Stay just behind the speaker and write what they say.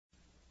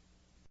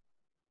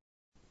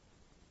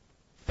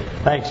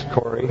Thanks,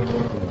 Corey.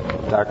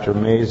 Dr.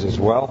 Mays as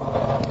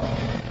well.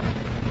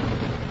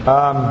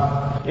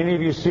 Any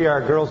of you see our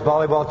girls'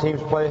 volleyball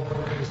teams play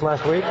this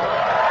last week?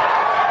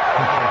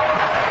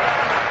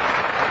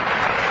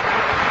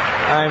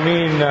 I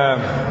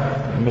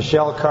mean,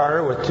 Michelle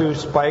Carter with 2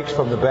 spikes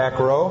from the back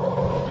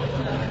row.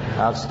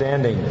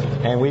 Outstanding.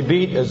 And we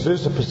beat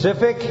Azusa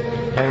Pacific,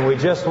 and we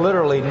just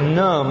literally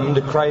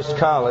numbed Christ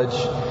College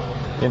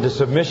into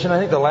submission. I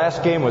think the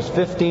last game was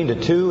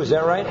 15-2. Is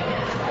that right?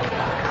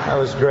 That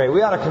was great.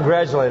 We ought to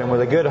congratulate them with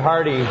a good,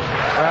 hearty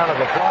round of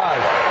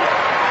applause.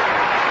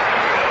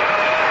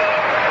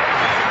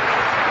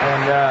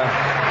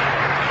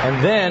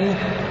 And then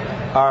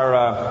our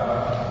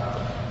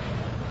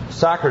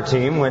soccer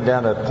team went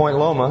down to Point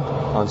Loma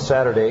on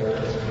Saturday,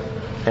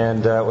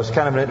 and it was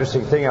kind of an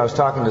interesting thing. I was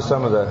talking to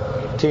some of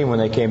the team when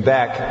they came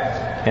back,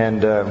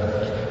 and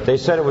they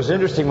said it was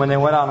interesting when they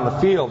went out on the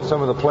field.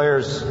 Some of the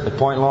players at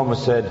Point Loma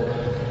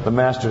said, "The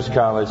Masters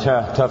College,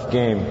 tough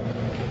game,"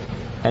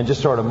 and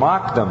just sort of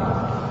mocked them,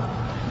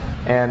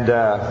 and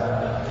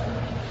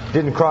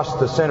didn't cross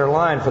the center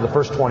line for the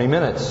first 20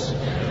 minutes.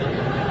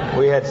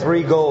 We had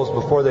 3 goals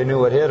before they knew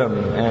what hit them,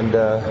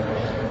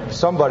 and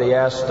somebody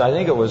asked, I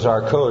think it was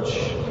our coach,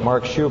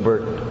 Mark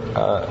Schubert,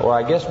 or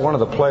I guess one of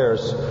the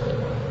players,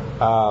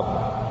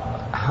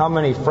 how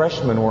many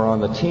freshmen were on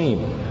the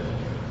team.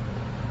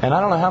 And I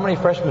don't know how many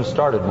freshmen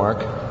started,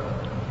 Mark.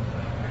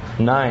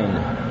 9.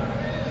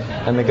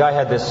 And the guy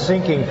had this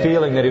sinking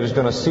feeling that he was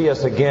going to see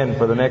us again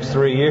for the next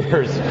 3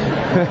 years.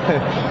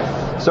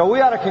 So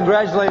we ought to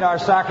congratulate our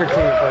soccer team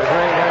for a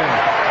great win.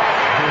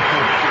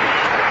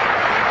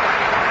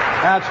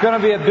 Now, it's going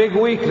to be a big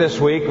week this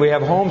week. We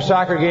have a home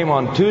soccer game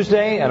on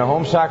Tuesday and a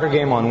home soccer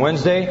game on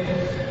Wednesday.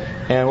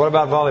 And what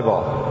about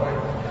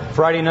volleyball?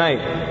 Friday night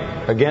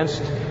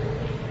against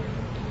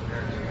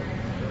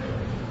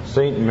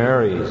St.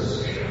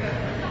 Mary's.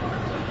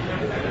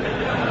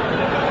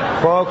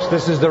 Folks,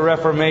 this is the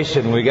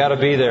Reformation. We got to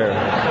be there.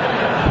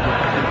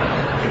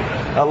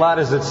 A lot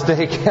is at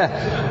stake.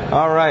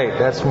 All right,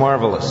 that's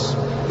marvelous.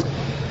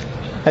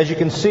 As you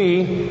can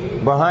see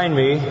behind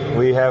me,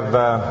 we have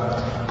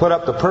put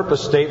up the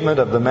purpose statement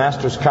of the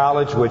Masters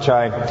College, which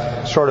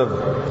I sort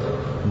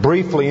of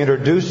briefly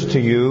introduced to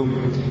you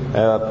in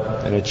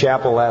a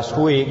chapel last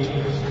week.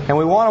 And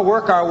we want to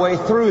work our way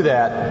through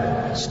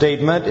that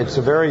statement. It's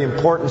a very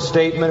important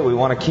statement. We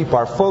want to keep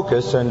our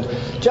focus and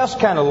just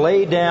kind of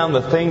lay down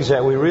the things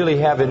that we really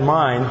have in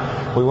mind.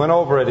 We went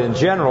over it in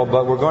general,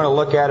 but we're going to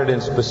look at it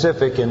in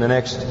specific in the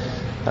next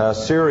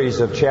series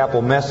of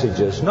chapel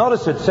messages.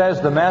 Notice it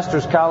says the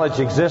Masters College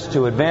exists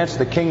to advance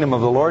the kingdom of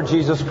the Lord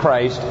Jesus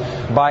Christ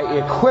by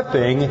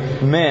equipping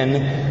men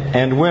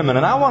and women.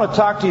 And I want to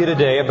talk to you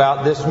today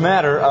about this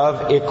matter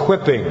of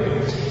equipping.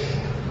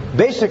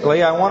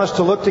 Basically, I want us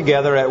to look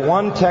together at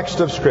one text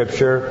of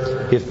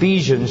Scripture,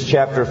 Ephesians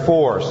chapter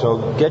 4.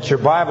 So get your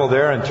Bible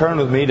there and turn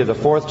with me to the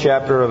 4th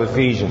chapter of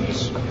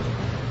Ephesians.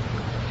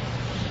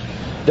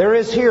 There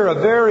is here a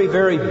very,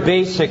 very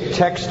basic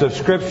text of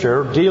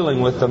Scripture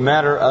dealing with the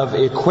matter of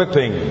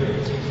equipping.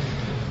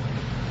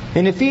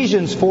 In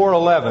Ephesians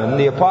 4:11,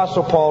 the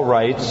Apostle Paul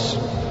writes,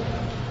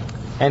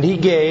 "And he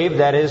gave,"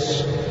 that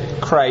is,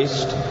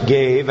 Christ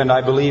gave, and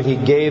I believe he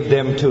gave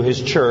them to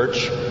his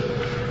church,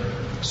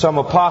 "some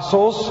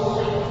apostles,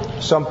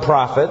 some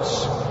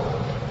prophets."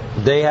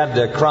 They had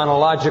the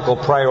chronological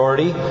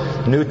priority,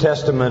 New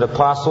Testament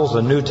apostles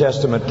and New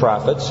Testament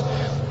prophets.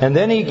 And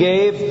then he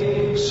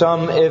gave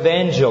some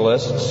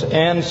evangelists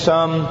and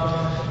some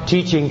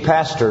teaching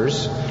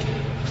pastors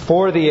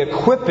for the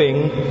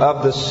equipping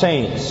of the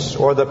saints,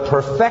 or the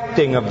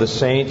perfecting of the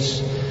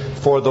saints,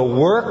 for the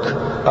work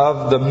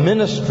of the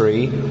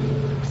ministry,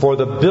 for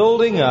the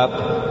building up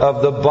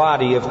of the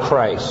body of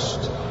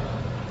Christ.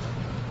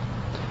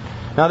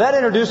 Now that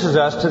introduces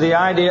us to the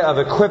idea of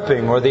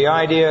equipping, or the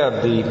idea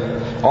of the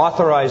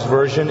Authorized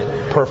Version,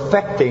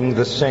 perfecting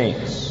the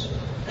saints.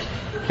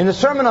 In the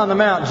Sermon on the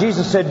Mount,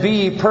 Jesus said, "Be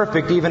ye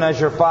perfect, even as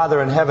your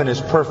Father in heaven is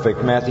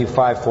perfect," Matthew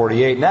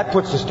 5:48. And that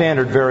puts the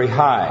standard very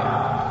high.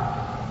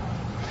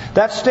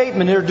 That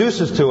statement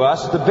introduces to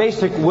us the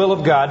basic will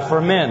of God for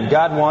men.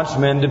 God wants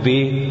men to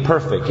be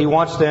perfect. He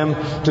wants them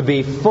to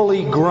be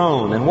fully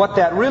grown. And what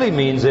that really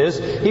means is,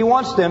 He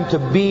wants them to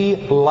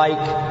be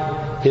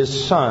like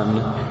His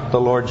Son, the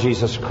Lord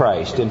Jesus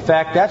Christ. In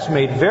fact, that's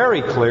made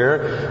very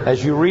clear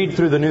as you read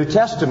through the New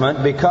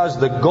Testament, because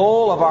the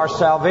goal of our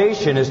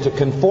salvation is to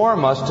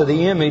conform us to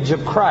the image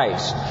of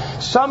Christ.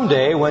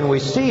 Someday, when we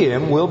see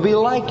Him, we'll be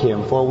like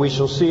Him, for we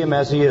shall see Him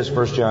as He is,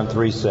 1 John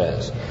 3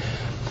 says.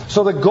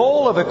 So the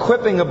goal of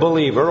equipping a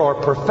believer, or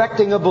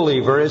perfecting a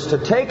believer, is to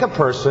take a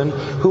person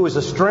who is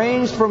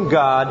estranged from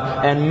God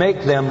and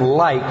make them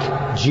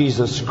like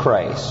Jesus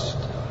Christ.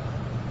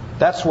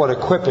 That's what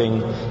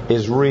equipping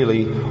is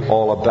really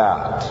all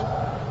about.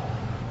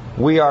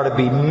 We are to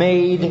be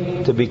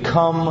made to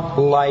become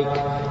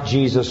like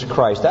Jesus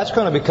Christ. That's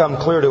going to become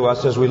clear to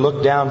us as we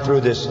look down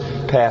through this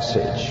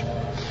passage.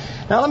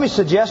 Now let me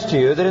suggest to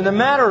you that in the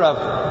matter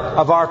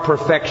of our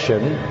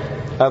perfection,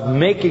 of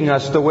making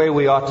us the way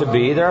we ought to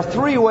be, there are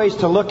 3 ways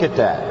to look at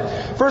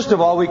that. First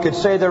of all, we could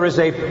say there is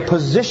a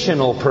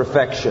positional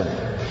perfection.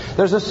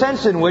 There's a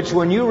sense in which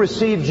when you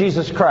receive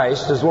Jesus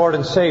Christ as Lord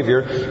and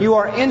Savior, you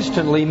are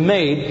instantly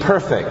made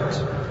perfect.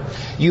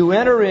 You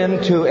enter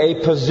into a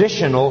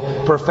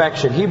positional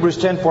perfection. Hebrews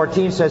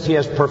 10:14 says He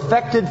has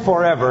perfected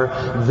forever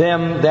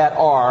them that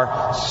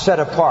are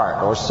set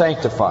apart or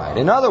sanctified.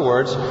 In other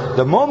words,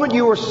 the moment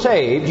you were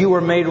saved, you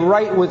were made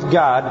right with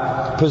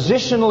God.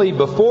 Positionally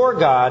before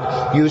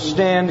God, you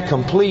stand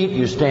complete,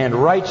 you stand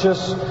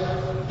righteous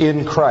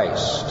in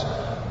Christ.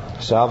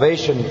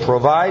 Salvation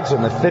provides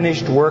in the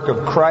finished work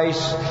of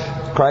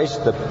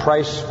Christ, the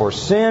price for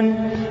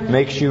sin,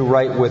 makes you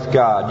right with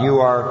God. You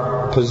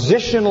are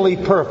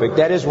positionally perfect.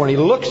 That is, when He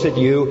looks at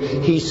you,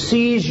 He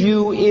sees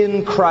you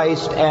in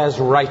Christ as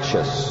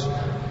righteous.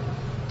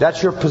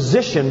 That's your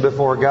position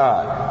before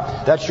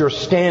God. That's your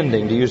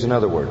standing, to use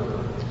another word.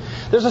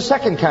 There's a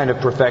second kind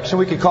of perfection.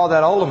 We could call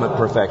that ultimate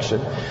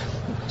perfection.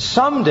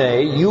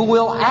 Someday you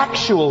will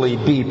actually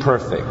be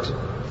perfect.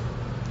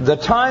 The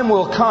time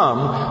will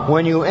come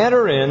when you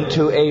enter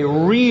into a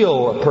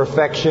real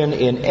perfection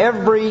in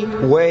every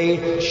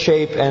way,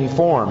 shape, and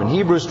form. In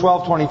Hebrews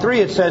 12:23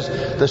 it says,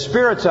 the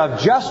spirits of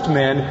just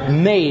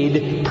men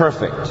made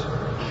perfect.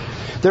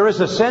 There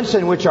is a sense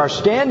in which our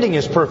standing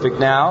is perfect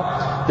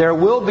now. There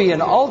will be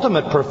an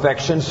ultimate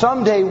perfection.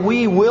 Someday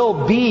we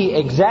will be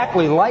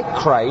exactly like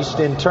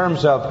Christ in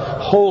terms of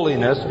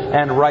holiness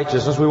and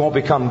righteousness. We won't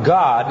become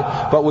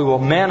God, but we will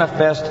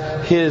manifest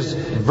His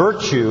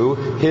virtue,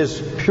 His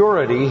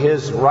purity,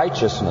 His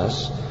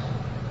righteousness.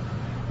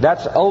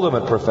 That's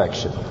ultimate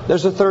perfection.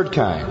 There's a third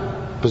kind.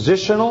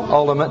 Positional,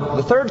 ultimate.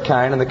 The third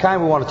kind, and the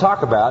kind we want to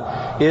talk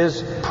about,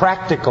 is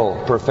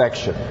practical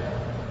perfection.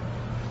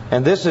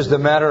 And this is the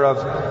matter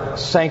of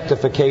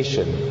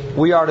sanctification.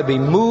 We are to be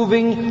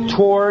moving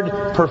toward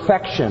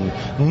perfection,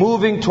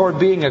 moving toward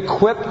being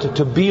equipped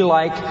to be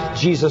like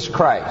Jesus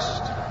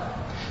Christ.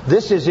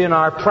 This is in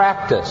our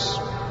practice.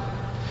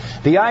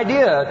 The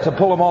idea, to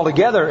pull them all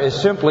together, is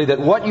simply that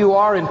what you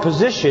are in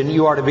position,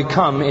 you are to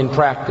become in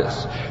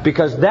practice.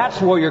 Because that's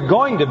where you're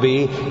going to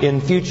be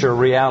in future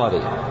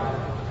reality.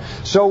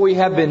 So we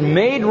have been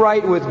made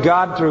right with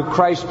God through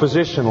Christ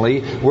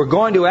positionally. We're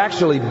going to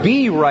actually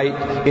be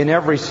right in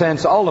every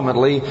sense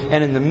ultimately.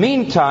 And in the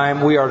meantime,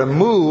 we are to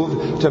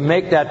move to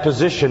make that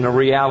position a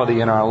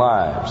reality in our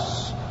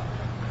lives.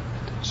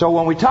 So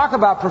when we talk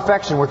about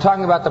perfection, we're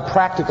talking about the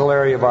practical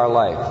area of our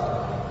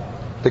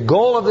life. The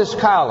goal of this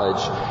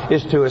college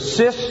is to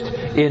assist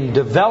in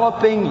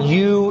developing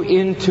you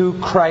into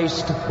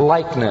Christ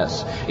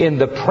likeness in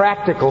the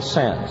practical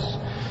sense.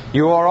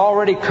 You are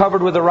already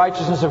covered with the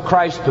righteousness of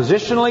Christ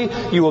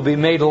positionally. You will be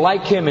made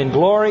like Him in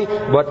glory.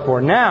 But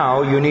for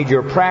now, you need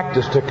your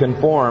practice to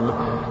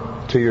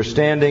conform to your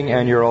standing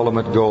and your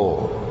ultimate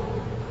goal.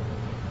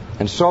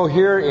 And so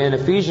here in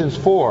Ephesians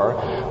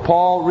 4,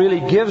 Paul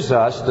really gives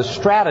us the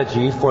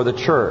strategy for the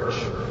church.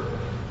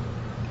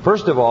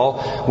 First of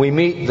all, we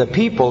meet the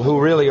people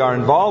who really are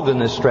involved in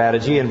this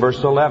strategy in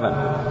verse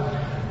 11.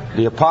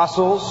 The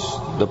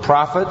apostles, the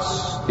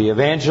prophets, the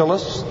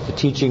evangelists, the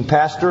teaching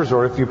pastors,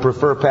 or if you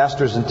prefer,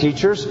 pastors and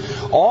teachers.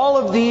 All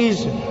of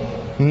these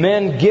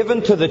men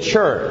given to the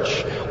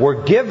church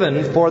were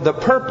given for the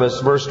purpose,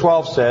 verse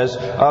 12 says,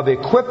 of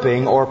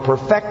equipping or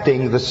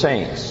perfecting the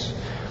saints.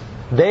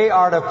 They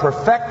are to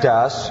perfect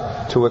us,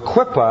 to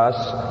equip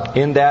us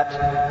in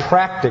that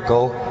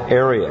practical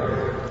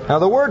area. Now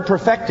the word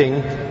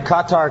perfecting,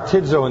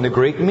 katartizo in the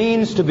Greek,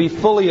 means to be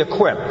fully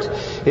equipped.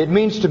 It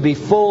means to be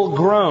full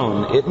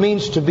grown. It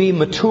means to be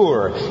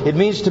mature. It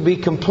means to be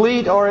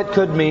complete, or it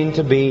could mean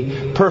to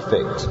be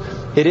perfect.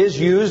 It is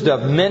used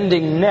of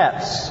mending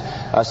nets,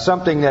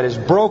 something that is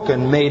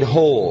broken made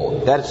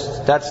whole.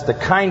 That's the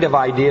kind of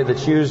idea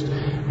that's used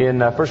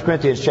in 1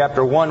 Corinthians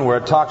chapter 1, where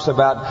it talks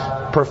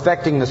about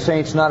perfecting the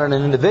saints not in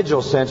an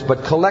individual sense,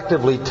 but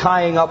collectively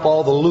tying up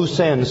all the loose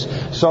ends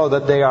so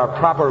that they are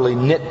properly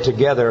knit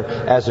together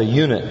as a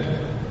unit.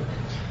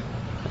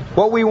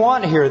 What we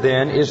want here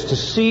then is to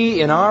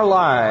see in our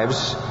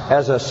lives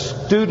as a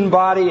student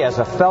body, as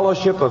a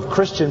fellowship of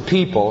Christian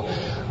people,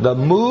 the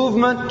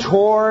movement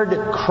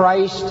toward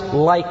Christ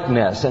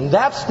likeness. And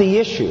that's the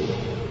issue.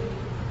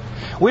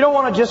 We don't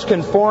want to just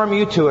conform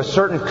you to a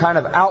certain kind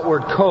of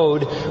outward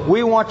code.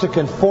 We want to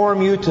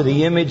conform you to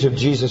the image of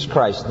Jesus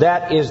Christ.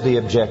 That is the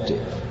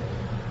objective.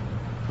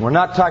 We're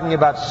not talking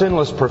about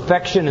sinless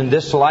perfection in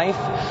this life,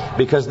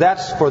 because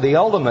that's for the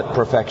ultimate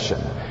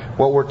perfection.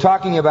 What we're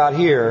talking about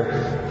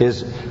here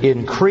is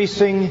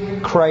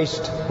increasing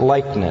Christ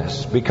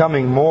likeness,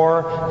 becoming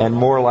more and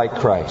more like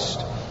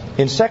Christ.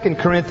 In 2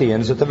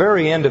 Corinthians, at the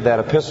very end of that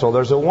epistle,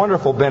 there's a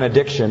wonderful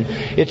benediction.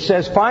 It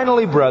says,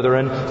 "Finally,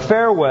 brethren,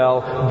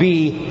 farewell,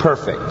 be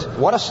perfect."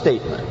 What a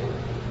statement.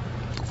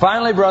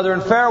 Finally,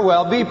 brethren,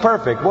 farewell, be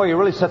perfect. Boy, you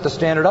really set the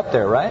standard up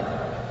there, right?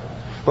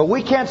 But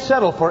we can't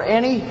settle for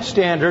any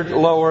standard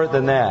lower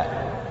than that.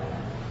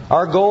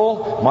 Our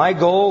goal, my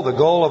goal, the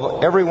goal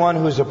of everyone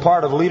who's a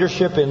part of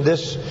leadership in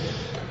this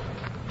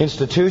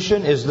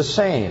institution is the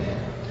same.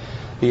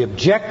 The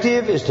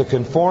objective is to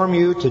conform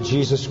you to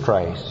Jesus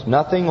Christ.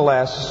 Nothing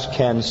less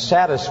can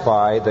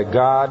satisfy the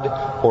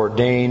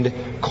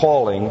God-ordained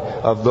calling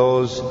of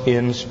those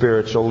in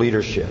spiritual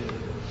leadership.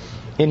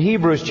 In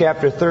Hebrews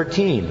chapter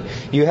 13,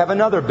 you have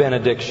another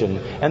benediction,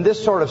 and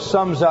this sort of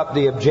sums up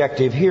the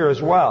objective here as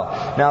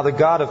well. Now the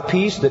God of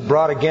peace that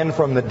brought again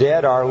from the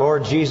dead our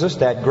Lord Jesus,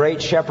 that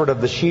great shepherd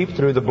of the sheep,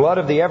 through the blood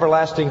of the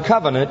everlasting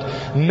covenant,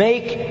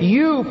 make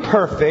you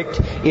perfect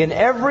in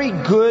every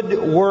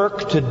good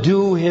work to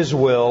do His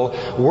will,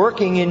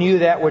 working in you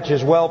that which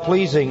is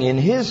well-pleasing in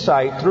His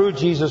sight through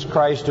Jesus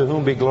Christ, to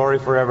whom be glory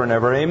forever and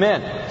ever.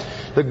 Amen.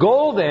 The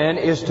goal then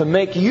is to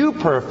make you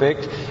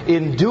perfect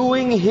in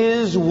doing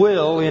His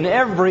will in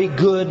every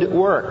good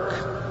work,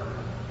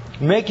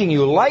 making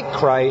you like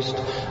Christ,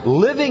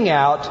 living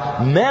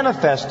out,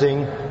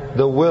 manifesting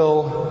the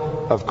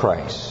will of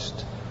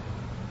Christ.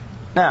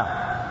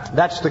 Now,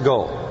 that's the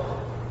goal.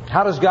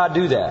 How does God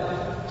do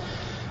that?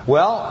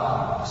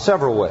 Well,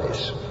 several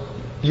ways.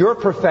 Your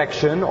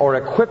perfection, or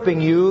equipping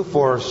you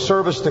for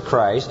service to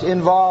Christ,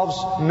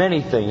 involves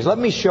many things. Let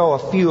me show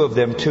a few of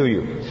them to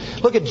you.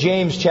 Look at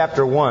James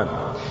chapter 1.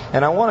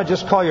 And I want to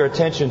just call your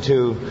attention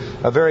to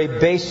a very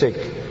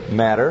basic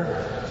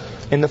matter.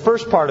 In the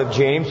first part of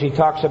James, he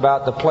talks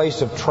about the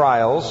place of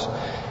trials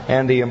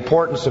and the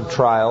importance of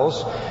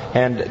trials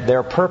and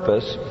their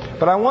purpose.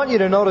 But I want you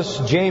to notice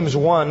James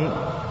 1,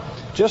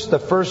 just the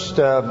first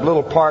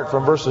little part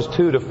from verses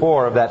 2 to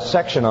 4 of that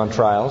section on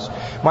trials.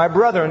 My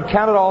brethren,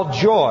 count it all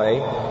joy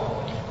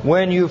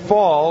when you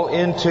fall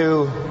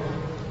into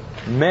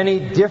many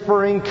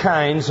differing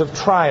kinds of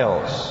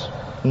trials,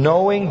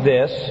 knowing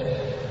this,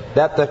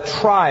 that the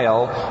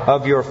trial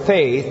of your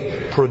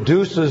faith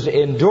produces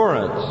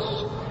endurance.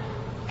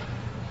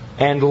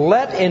 And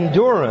let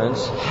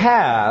endurance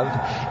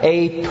have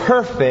a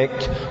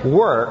perfect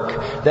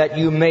work, that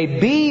you may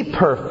be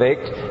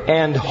perfect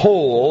and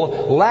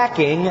whole,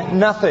 lacking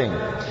nothing.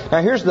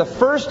 Now here's the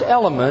first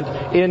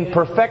element in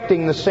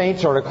perfecting the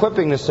saints or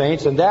equipping the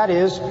saints, and that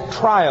is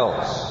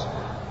trials.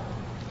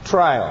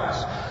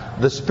 Trials.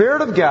 The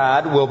Spirit of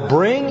God will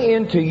bring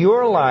into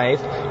your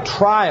life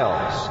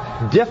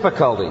trials,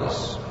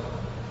 difficulties,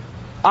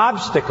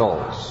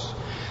 obstacles,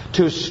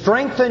 to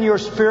strengthen your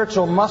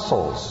spiritual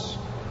muscles.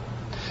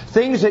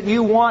 Things that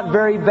you want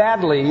very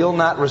badly, you'll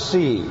not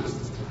receive.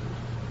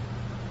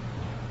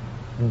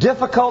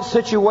 Difficult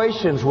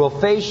situations will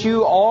face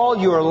you all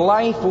your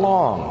life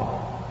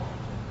long.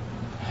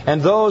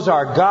 And those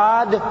are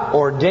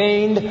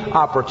God-ordained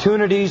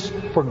opportunities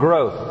for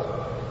growth.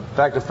 In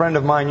fact, a friend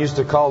of mine used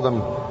to call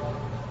them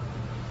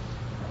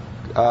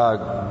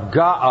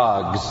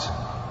GOOGs.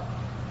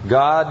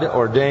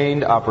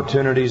 God-ordained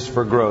opportunities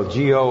for growth.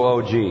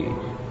 G-O-O-G.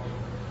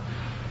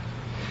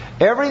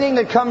 Everything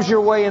that comes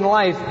your way in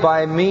life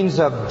by means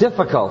of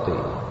difficulty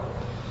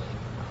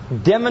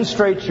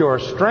demonstrates your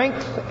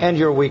strength and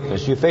your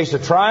weakness. You face a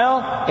trial,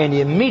 and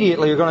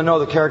immediately you're going to know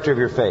the character of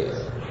your faith.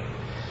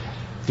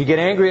 If you get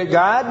angry at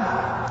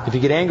God, if you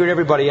get angry at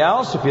everybody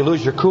else, if you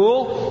lose your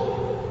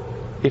cool,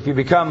 if you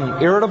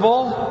become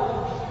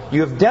irritable,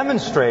 you have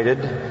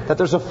demonstrated that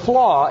there's a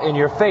flaw in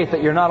your faith,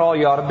 that you're not all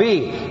you ought to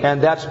be.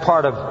 And that's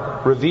part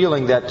of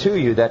revealing that to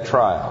you, that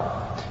trial.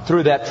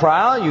 Through that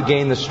trial, you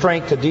gain the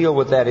strength to deal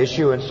with that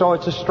issue, and so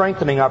it's a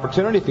strengthening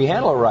opportunity if you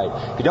handle it right.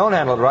 If you don't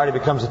handle it right, it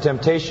becomes a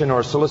temptation or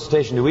a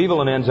solicitation to evil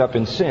and ends up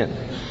in sin.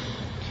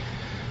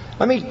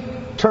 Let me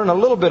turn a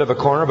little bit of a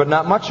corner, but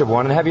not much of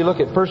one, and have you look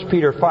at 1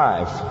 Peter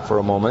 5 for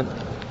a moment.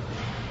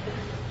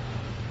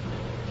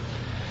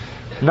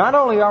 Not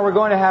only are we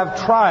going to have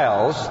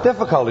trials,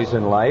 difficulties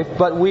in life,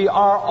 but we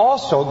are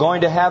also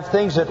going to have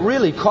things that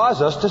really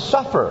cause us to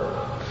suffer.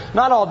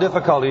 Not all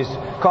difficulties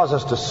cause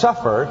us to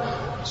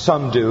suffer.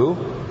 Some do.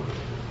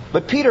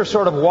 But Peter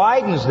sort of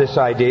widens this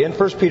idea in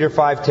 1 Peter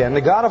 5:10.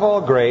 The God of all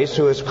grace,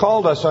 who has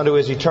called us unto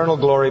His eternal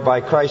glory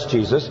by Christ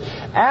Jesus,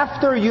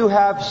 after you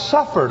have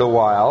suffered a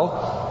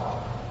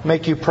while,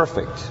 make you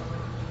perfect.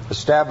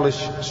 Establish,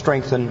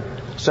 strengthen,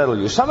 settle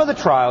you. Some of the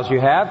trials you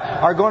have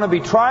are going to be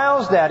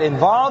trials that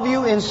involve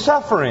you in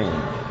suffering.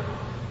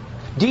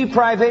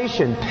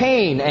 Deprivation,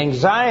 pain,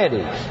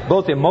 anxiety,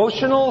 both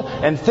emotional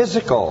and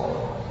physical.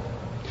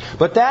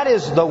 But that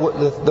is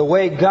the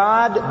way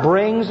God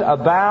brings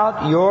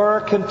about your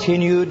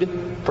continued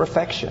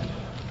perfection.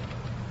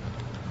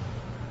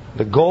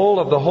 The goal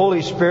of the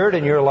Holy Spirit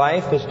in your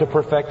life is to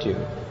perfect you.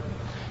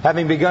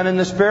 Having begun in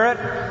the Spirit,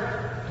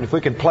 if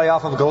we can play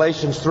off of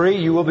Galatians 3,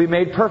 you will be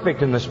made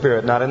perfect in the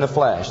Spirit, not in the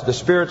flesh. The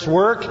Spirit's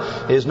work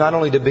is not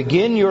only to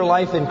begin your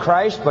life in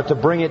Christ, but to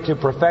bring it to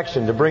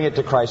perfection, to bring it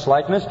to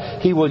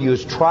Christ-likeness. He will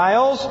use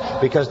trials,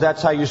 because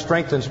that's how you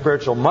strengthen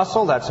spiritual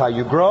muscle, that's how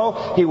you grow.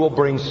 He will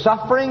bring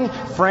suffering.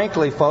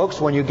 Frankly,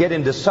 folks, when you get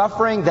into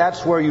suffering,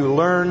 that's where you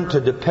learn to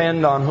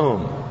depend on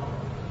whom?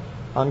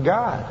 On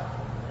God.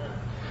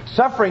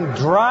 Suffering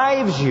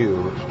drives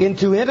you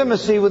into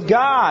intimacy with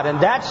God,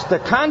 and that's the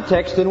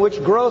context in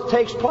which growth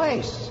takes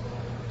place,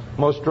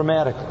 most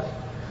dramatically.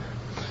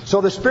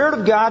 So the Spirit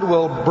of God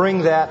will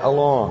bring that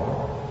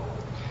along.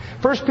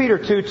 1 Peter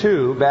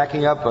 2:2,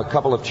 backing up a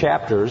couple of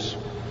chapters,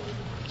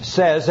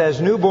 says,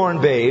 as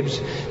newborn babes,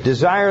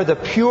 desire the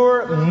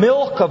pure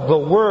milk of the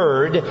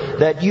Word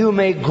that you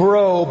may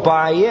grow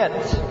by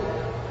it.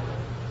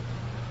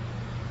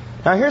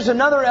 Now here's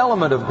another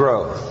element of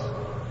growth.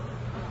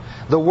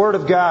 The Word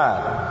of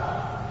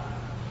God.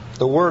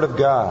 The Word of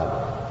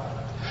God.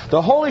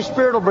 The Holy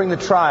Spirit will bring the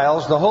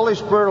trials. The Holy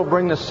Spirit will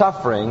bring the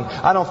suffering.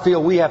 I don't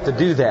feel we have to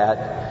do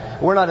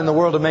that. We're not in the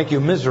world to make you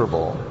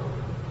miserable.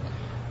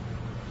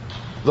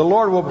 The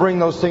Lord will bring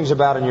those things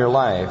about in your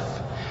life.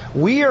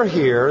 We are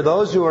here,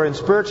 those who are in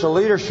spiritual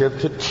leadership,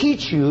 to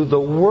teach you the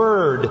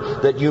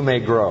Word that you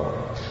may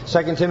grow.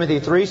 2 Timothy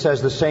 3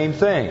 says the same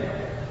thing.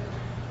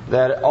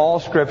 That all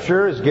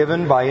Scripture is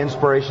given by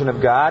inspiration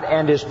of God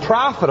and is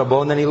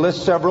profitable. And then he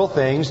lists several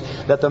things.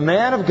 That the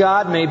man of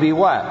God may be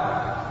what?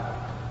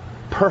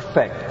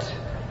 Perfect.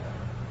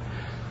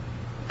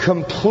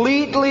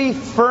 Completely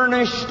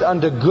furnished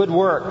unto good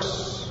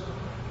works.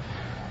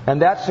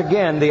 And that's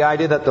again the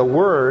idea that the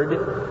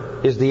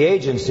Word is the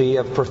agency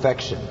of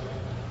perfection.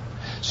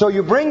 So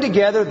you bring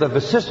together the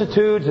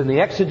vicissitudes and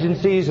the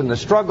exigencies and the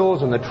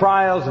struggles and the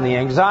trials and the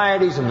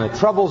anxieties and the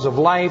troubles of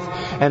life,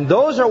 and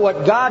those are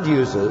what God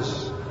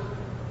uses,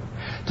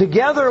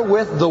 together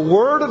with the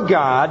Word of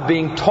God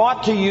being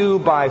taught to you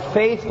by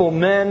faithful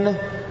men,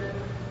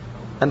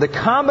 and the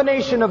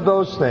combination of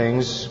those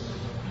things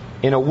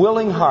in a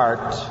willing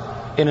heart,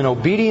 in an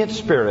obedient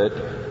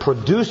spirit,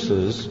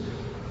 produces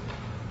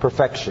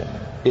perfection.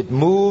 It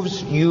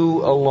moves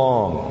you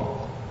along.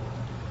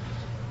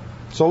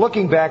 So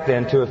looking back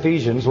then to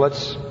Ephesians,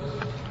 let's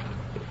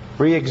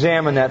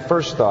re-examine that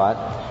first thought,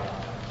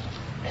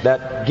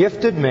 that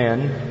gifted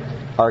men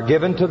are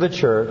given to the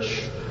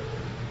church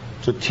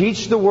to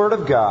teach the Word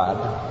of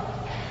God,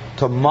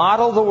 to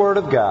model the Word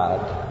of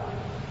God,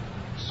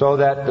 so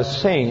that the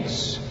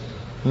saints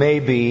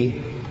may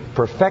be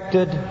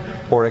perfected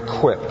or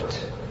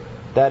equipped.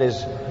 That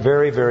is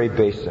very, very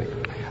basic.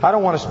 I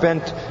don't want to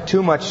spend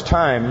too much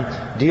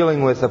time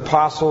dealing with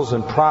apostles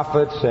and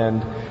prophets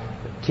and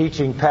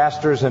teaching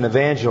pastors and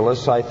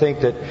evangelists. I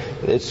think that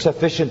it's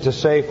sufficient to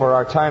say for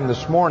our time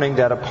this morning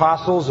that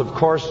apostles, of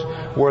course,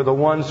 were the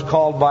ones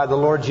called by the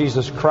Lord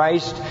Jesus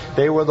Christ.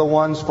 They were the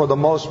ones, for the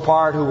most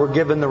part, who were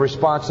given the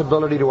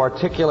responsibility to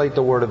articulate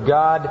the Word of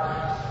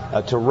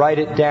God, to write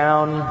it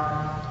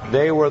down.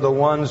 They were the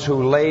ones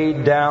who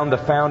laid down the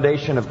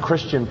foundation of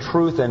Christian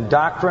truth and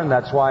doctrine.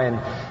 That's why in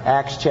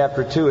Acts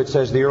chapter 2 it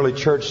says the early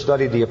church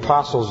studied the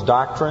apostles'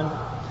 doctrine.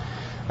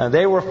 And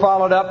they were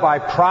followed up by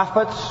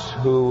prophets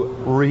who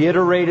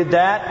reiterated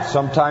that,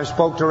 sometimes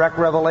spoke direct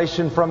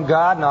revelation from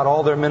God. Not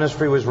all their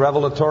ministry was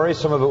revelatory.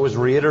 Some of it was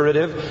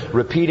reiterative,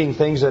 repeating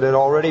things that had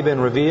already been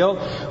revealed.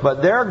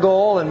 But their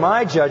goal, in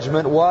my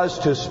judgment, was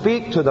to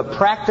speak to the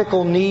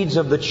practical needs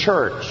of the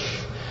church.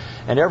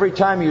 And every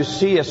time you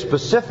see a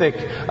specific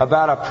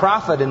about a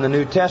prophet in the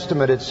New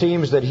Testament, it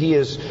seems that he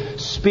is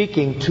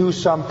speaking to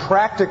some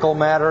practical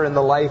matter in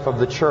the life of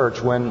the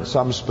church when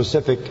some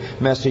specific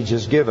message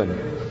is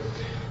given.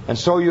 And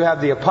so you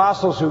have the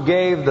apostles who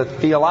gave the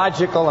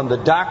theological and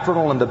the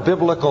doctrinal and the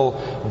biblical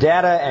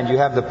data, and you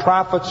have the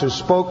prophets who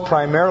spoke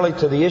primarily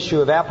to the issue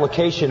of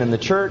application in the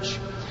church.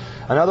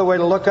 Another way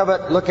to look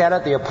at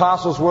it, the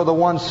apostles were the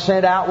ones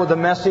sent out with the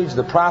message.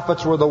 The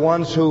prophets were the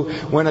ones who,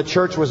 when a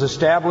church was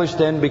established,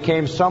 then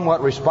became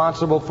somewhat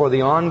responsible for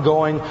the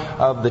ongoing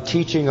of the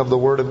teaching of the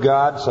Word of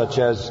God, such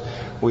as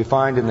we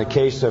find in the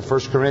case of 1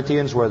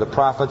 Corinthians, where the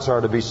prophets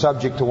are to be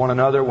subject to one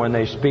another when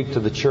they speak to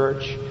the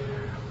church.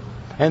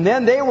 And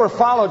then they were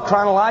followed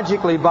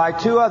chronologically by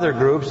two other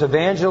groups,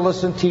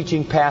 evangelists and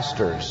teaching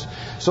pastors.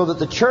 So that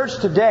the church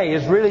today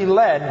is really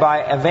led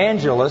by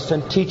evangelists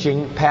and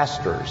teaching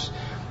pastors.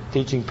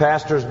 Teaching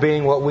pastors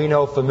being what we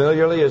know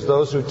familiarly as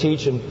those who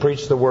teach and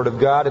preach the Word of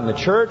God in the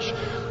church.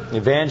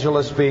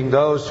 Evangelists being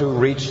those who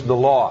reach the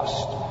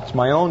lost. It's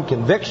my own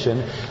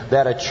conviction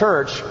that a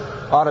church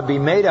ought to be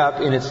made up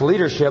in its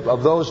leadership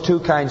of those two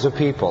kinds of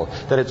people.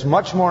 That it's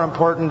much more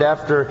important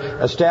after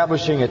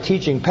establishing a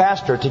teaching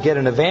pastor to get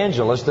an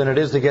evangelist than it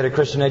is to get a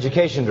Christian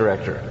education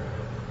director.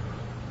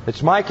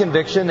 It's my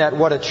conviction that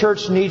what a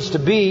church needs to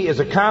be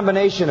is a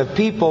combination of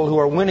people who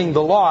are winning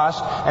the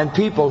lost and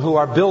people who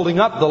are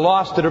building up the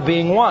lost that are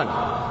being won.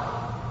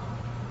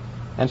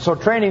 And so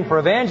training for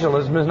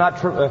evangelism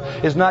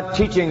is not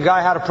teaching a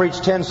guy how to preach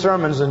 10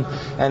 sermons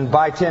and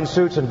buy 10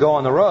 suits and go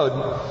on the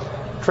road.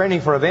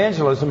 Training for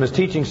evangelism is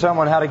teaching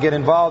someone how to get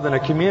involved in a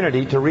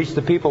community to reach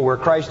the people where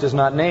Christ is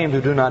not named, who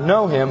do not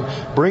know Him,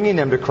 bringing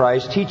them to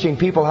Christ, teaching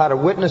people how to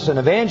witness and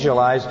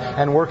evangelize,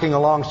 and working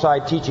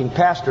alongside teaching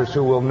pastors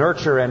who will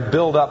nurture and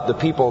build up the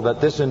people that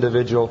this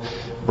individual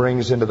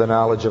brings into the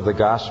knowledge of the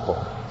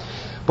gospel.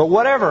 But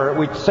whatever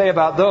we say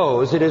about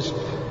those, it is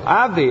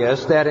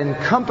obvious that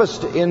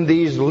encompassed in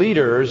these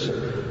leaders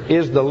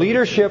is the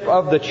leadership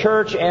of the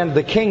church and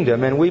the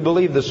kingdom, and we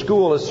believe the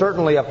school is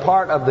certainly a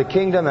part of the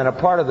kingdom and a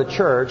part of the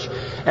church,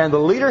 and the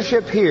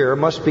leadership here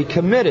must be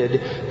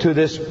committed to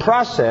this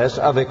process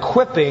of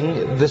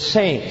equipping the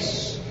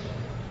saints,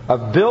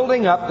 of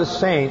building up the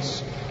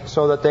saints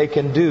so that they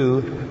can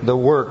do the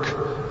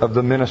work of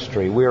the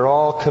ministry. We are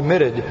all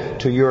committed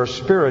to your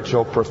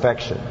spiritual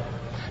perfection.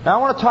 Now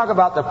I want to talk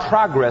about the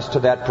progress to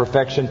that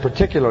perfection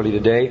particularly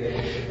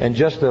today, and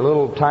just the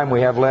little time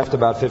we have left,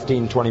 about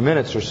 15-20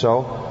 minutes or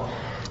so.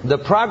 The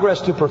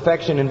progress to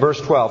perfection in verse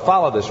 12.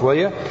 Follow this, will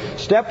you?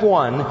 Step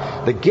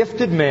 1, the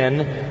gifted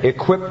men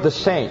equip the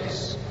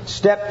saints.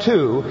 Step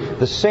 2,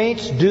 the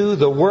saints do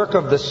the work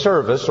of the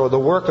service or the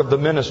work of the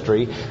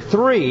ministry.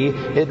 3,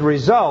 it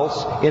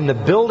results in the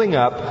building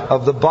up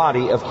of the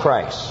body of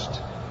Christ.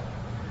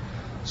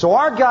 So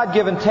our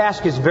God-given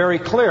task is very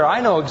clear.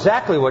 I know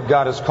exactly what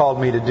God has called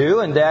me to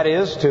do, and that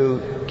is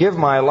to give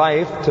my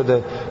life to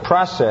the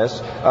process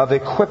of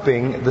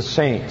equipping the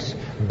saints,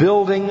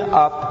 building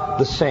up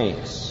the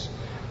saints.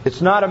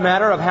 It's not a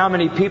matter of how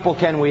many people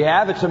can we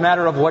have, it's a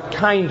matter of what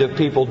kind of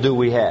people do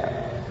we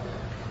have.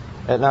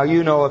 And now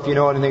you know, if you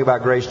know anything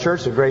about Grace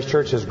Church, the Grace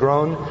Church has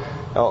grown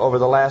over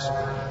the last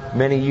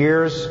many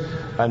years.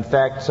 In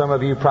fact, some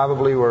of you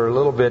probably were a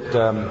little bit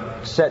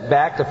set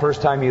back the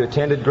first time you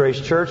attended Grace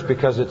Church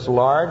because it's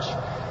large.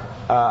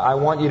 I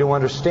want you to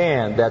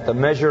understand that the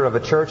measure of a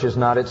church is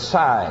not its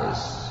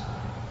size.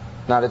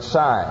 Not its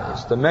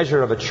size. The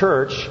measure of a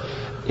church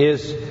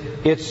is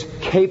its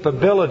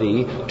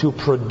capability to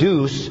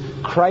produce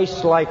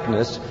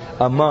Christ-likeness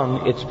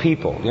among its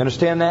people. You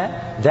understand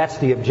that? That's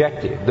the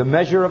objective. The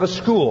measure of a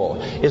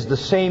school is the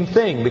same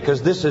thing,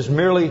 because this is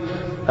merely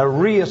a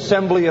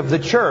reassembly of the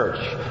church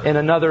in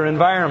another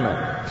environment.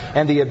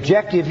 And the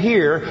objective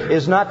here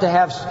is not to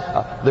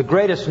have the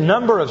greatest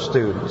number of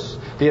students.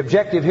 The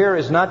objective here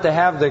is not to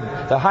have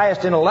the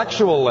highest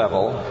intellectual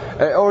level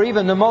or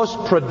even the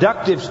most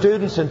productive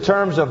students in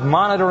terms of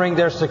monitoring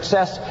their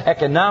success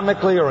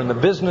economically or in the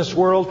business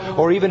world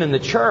or even in the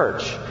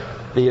church.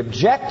 The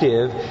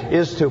objective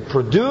is to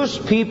produce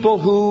people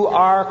who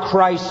are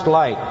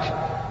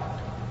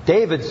Christ-like.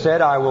 David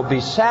said, I will be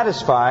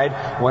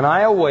satisfied when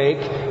I awake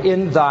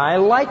in thy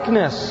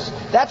likeness.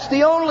 That's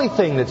the only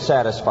thing that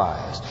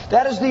satisfies.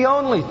 That is the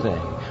only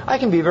thing. I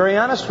can be very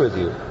honest with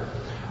you.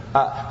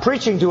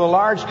 Preaching to a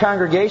large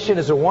congregation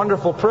is a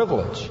wonderful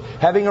privilege.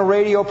 Having a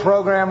radio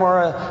program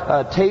or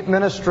a tape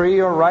ministry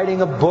or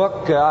writing a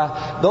book,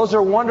 those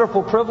are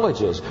wonderful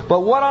privileges. But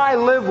what I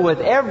live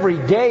with every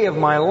day of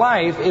my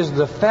life is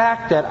the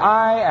fact that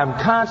I am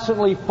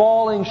constantly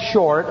falling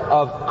short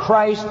of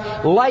Christ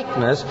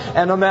likeness,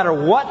 and no matter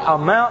what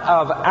amount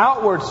of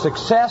outward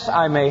success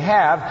I may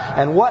have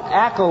and what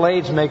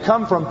accolades may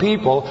come from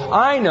people,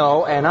 I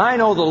know, and I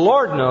know the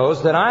Lord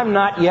knows, that I'm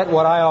not yet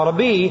what I ought to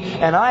be,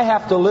 and I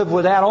have to live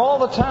with that all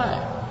the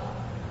time.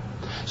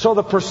 So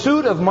the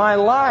pursuit of my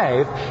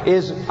life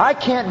is, I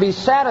can't be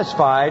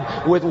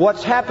satisfied with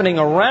what's happening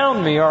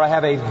around me, or I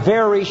have a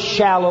very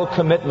shallow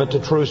commitment to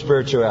true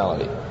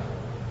spirituality.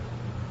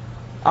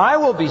 I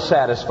will be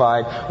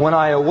satisfied when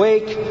I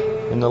awake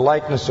in the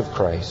likeness of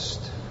Christ.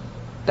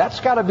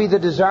 That's got to be the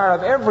desire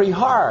of every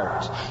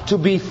heart, to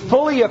be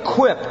fully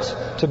equipped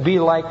to be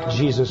like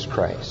Jesus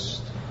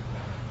Christ.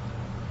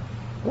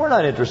 We're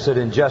not interested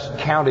in just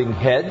counting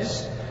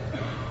heads.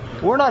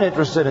 We're not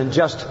interested in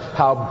just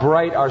how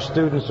bright our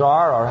students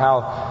are, or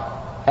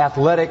how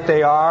athletic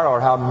they are,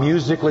 or how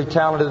musically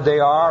talented they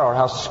are, or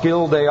how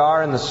skilled they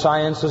are in the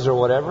sciences or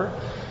whatever.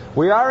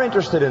 We are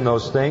interested in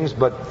those things,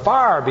 but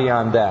far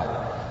beyond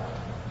that,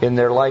 in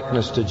their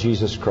likeness to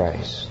Jesus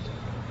Christ.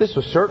 This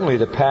was certainly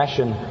the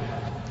passion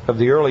of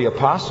the early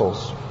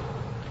apostles.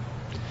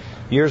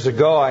 Years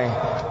ago,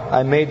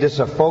 I made this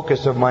a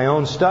focus of my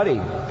own study,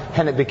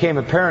 and it became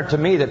apparent to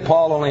me that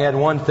Paul only had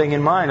one thing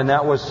in mind, and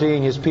that was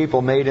seeing his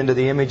people made into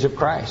the image of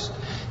Christ.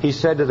 He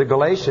said to the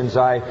Galatians,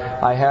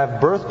 I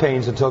have birth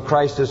pains until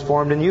Christ is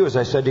formed in you, as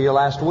I said to you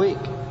last week.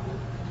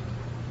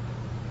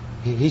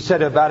 He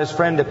said about his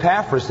friend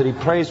Epaphras that he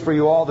prays for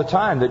you all the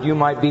time, that you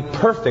might be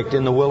perfect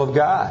in the will of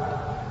God.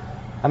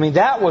 I mean,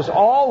 that was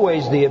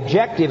always the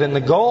objective and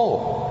the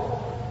goal.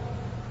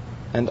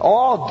 And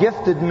all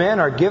gifted men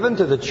are given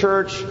to the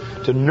church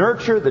to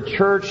nurture the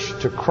church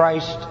to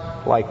Christ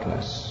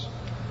likeness.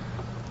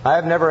 I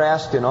have never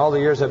asked in all the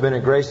years I've been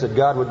at Grace that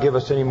God would give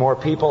us any more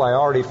people. I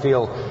already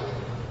feel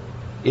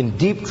in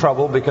deep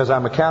trouble because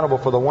I'm accountable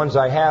for the ones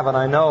I have, and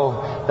I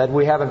know that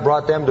we haven't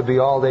brought them to be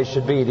all they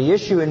should be. The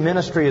issue in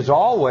ministry is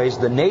always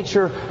the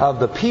nature of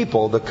the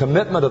people, the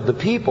commitment of the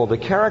people, the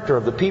character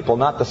of the people,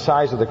 not the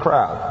size of the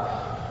crowd.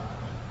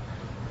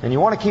 And you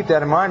want to keep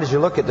that in mind as you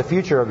look at the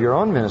future of your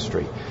own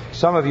ministry.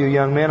 Some of you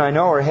young men I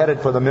know are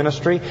headed for the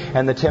ministry,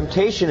 and the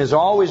temptation is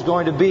always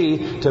going to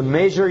be to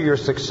measure your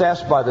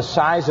success by the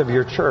size of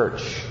your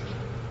church.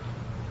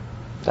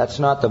 That's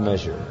not the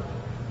measure.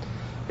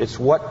 It's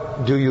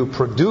what do you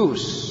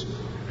produce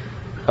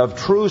of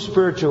true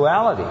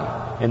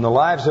spirituality in the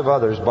lives of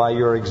others by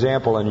your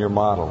example and your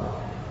model.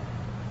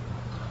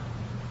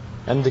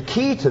 And the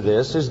key to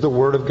this is the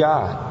Word of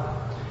God,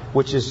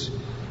 which is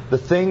the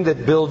thing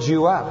that builds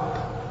you up.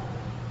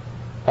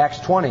 Acts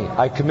 20,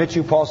 I commit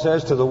you, Paul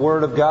says, to the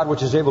Word of God,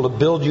 which is able to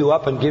build you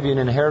up and give you an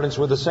inheritance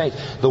with the saints.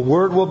 The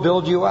Word will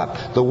build you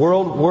up. The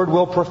Word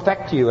will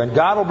perfect you. And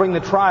God will bring the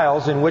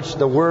trials in which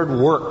the Word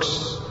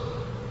works.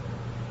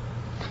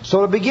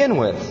 So to begin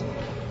with,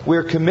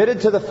 we're committed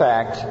to the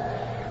fact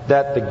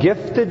that the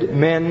gifted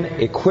men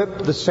equip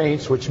the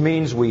saints, which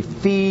means we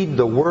feed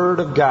the Word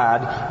of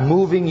God,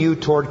 moving you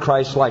toward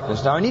Christ's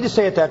likeness. Now, I need to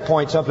say at that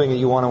point something that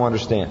you want to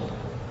understand.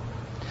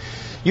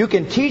 You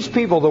can teach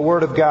people the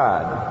Word of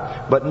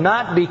God, but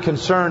not be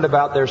concerned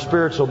about their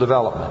spiritual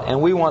development.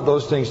 And we want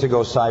those things to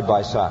go side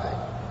by side.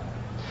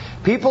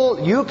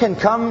 People, you can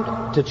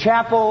come to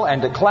chapel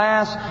and to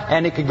class,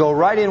 and it could go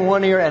right in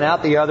one ear and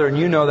out the other, and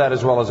you know that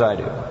as well as I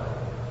do.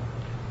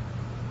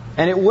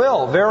 And it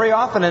will, very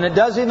often, and it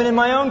does even in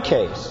my own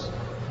case.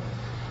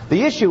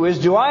 The issue is,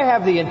 do I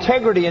have the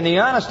integrity and the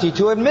honesty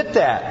to admit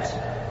that?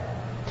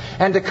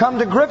 And to come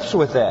to grips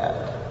with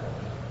that?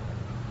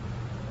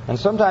 And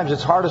sometimes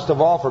it's hardest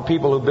of all for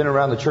people who've been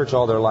around the church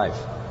all their life.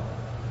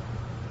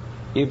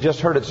 You've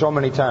just heard it so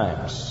many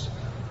times.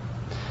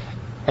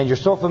 And you're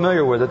so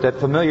familiar with it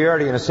that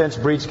familiarity, in a sense,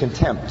 breeds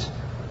contempt.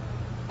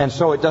 And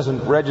so it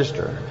doesn't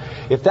register.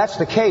 If that's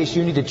the case,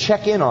 you need to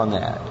check in on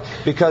that.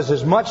 Because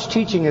as much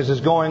teaching as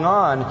is going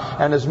on,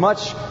 and as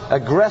much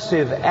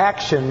aggressive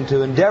action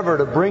to endeavor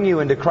to bring you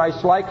into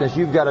Christ's likeness,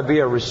 you've got to be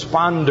a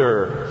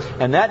responder.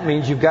 And that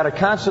means you've got to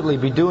constantly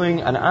be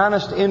doing an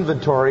honest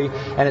inventory,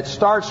 and it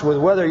starts with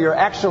whether you're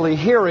actually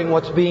hearing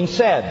what's being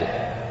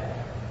said.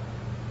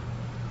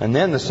 And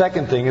then the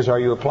second thing is, are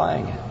you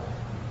applying it?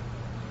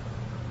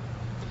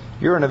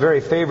 You're in a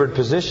very favored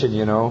position,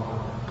 you know.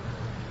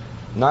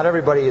 Not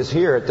everybody is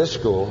here at this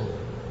school.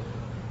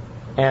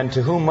 And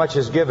to whom much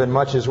is given,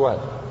 much is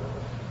what?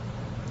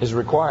 Is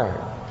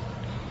required.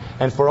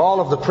 And for all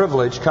of the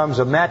privilege comes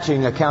a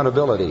matching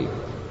accountability.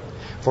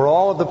 For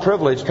all of the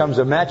privilege comes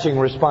a matching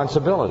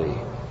responsibility.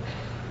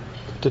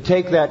 To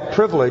take that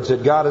privilege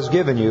that God has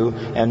given you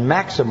and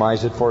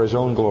maximize it for His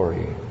own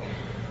glory.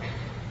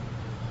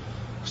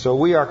 So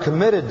we are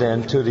committed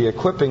then to the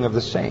equipping of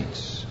the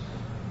saints.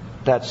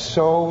 That's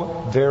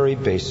so very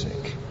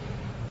basic.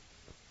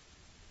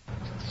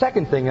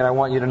 Second thing that I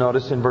want you to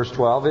notice in verse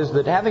 12 is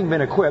that having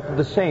been equipped,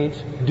 the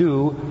saints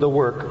do the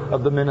work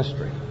of the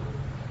ministry.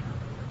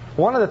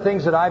 One of the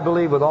things that I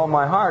believe with all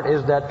my heart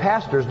is that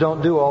pastors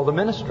don't do all the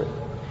ministry.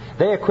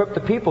 They equip the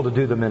people to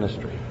do the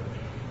ministry.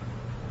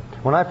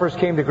 When I first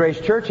came to Grace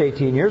Church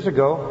 18 years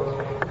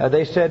ago,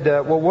 they said,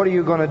 well, what are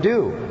you going to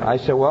do? I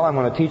said, well, I'm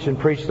going to teach and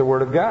preach the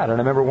Word of God. And I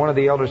remember one of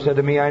the elders said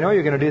to me, I know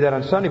you're going to do that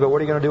on Sunday, but what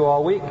are you going to do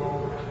all week?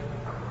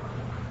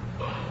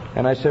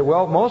 And I said,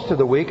 well, most of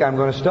the week I'm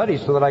going to study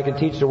so that I can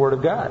teach the Word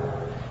of God.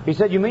 He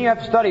said, you mean you have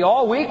to study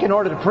all week in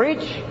order to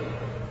preach?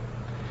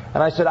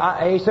 And I said,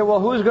 he said, well,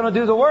 who's going to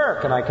do the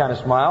work? And I kind of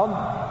smiled.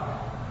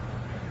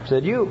 I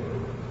said, you.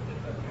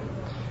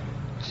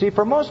 See,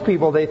 for most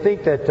people, they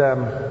think that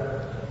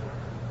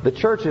the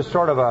church is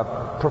sort of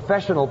a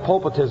professional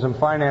pulpitism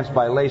financed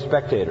by lay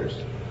spectators.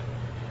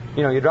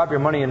 You know, you drop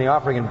your money in the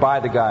offering and buy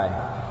the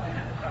guy.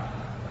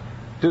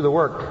 Do the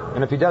work.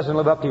 And if he doesn't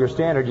live up to your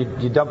standard,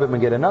 you dump him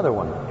and get another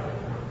one.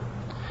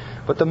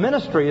 But the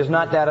ministry is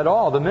not that at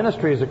all. The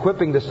ministry is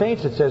equipping the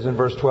saints, it says in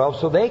verse 12,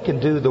 so they can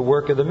do the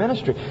work of the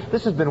ministry.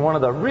 This has been one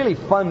of the really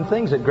fun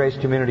things at Grace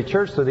Community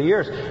Church through the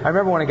years. I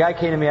remember when a guy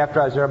came to me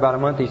after I was there about a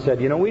month, he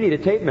said, you know, we need a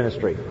tape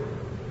ministry.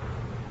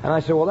 And I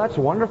said, well, that's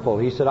wonderful.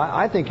 He said,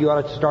 I think you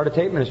ought to start a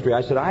tape ministry.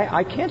 I said,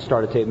 I can't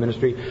start a tape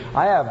ministry.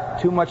 I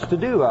have too much to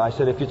do. I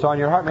said, if it's on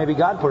your heart, maybe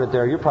God put it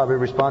there. You're probably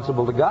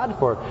responsible to God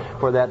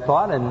for that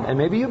thought, and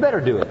maybe you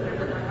better do it.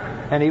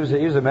 And he was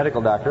a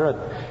medical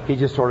doctor. He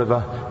just sort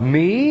of,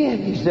 me?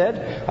 He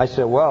said. I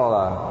said,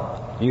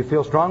 well, you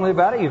feel strongly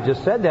about it? You've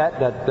just said that.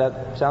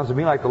 That sounds to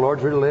me like the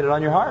Lord's really laid it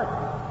on your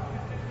heart.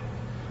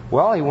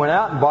 Well, he went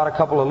out and bought a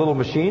couple of little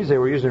machines. They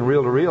were using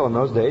reel-to-reel in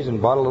those days,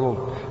 and bought a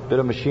little bit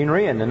of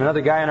machinery. And then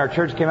another guy in our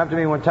church came up to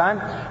me one time,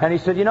 and he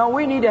said, you know,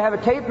 we need to have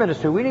a tape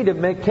ministry. We need to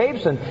make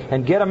tapes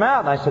and get them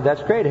out. And I said,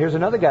 that's great. Here's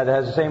another guy that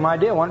has the same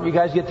idea. Why don't you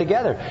guys get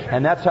together?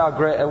 And that's how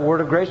Word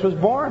of Grace was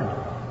born.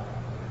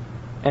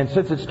 And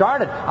since it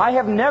started, I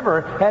have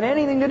never had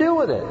anything to do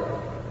with it.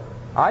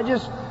 I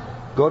just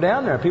go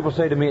down there. People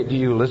say to me, do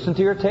you listen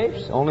to your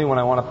tapes? Only when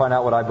I want to find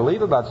out what I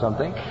believe about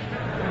something.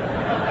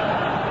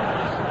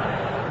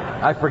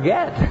 I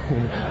forget.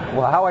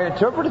 Well, how I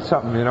interpreted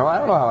something, you know. I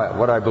don't know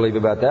what I believe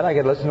about that. I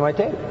got to listen to my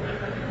tape.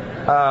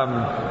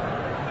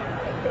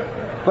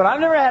 But I've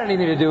never had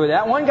anything to do with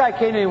that. One guy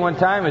came to me one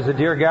time, as a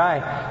dear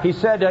guy. He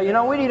said, you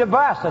know, we need a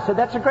bus. I said,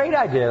 that's a great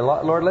idea.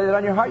 Lord laid it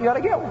on your heart. You ought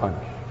to get one.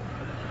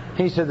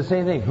 He said the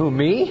same thing. Who,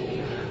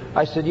 me?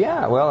 I said,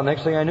 yeah. Well, the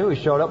next thing I knew,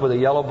 he showed up with a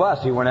yellow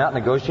bus. He went out,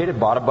 negotiated,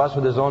 bought a bus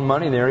with his own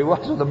money, and there he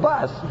was with a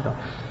bus. You know.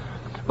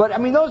 But, I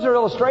mean, those are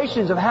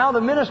illustrations of how the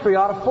ministry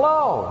ought to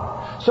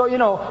flow. So, you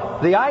know,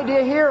 the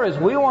idea here is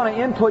we want to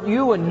input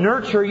you and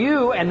nurture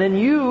you, and then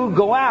you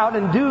go out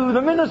and do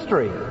the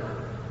ministry.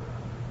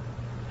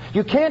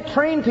 You can't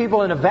train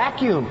people in a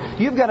vacuum.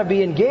 You've got to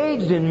be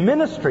engaged in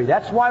ministry.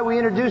 That's why we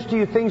introduced to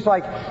you things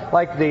like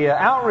the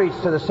outreach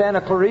to the Santa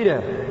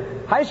Clarita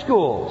high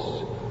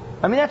schools.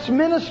 I mean, that's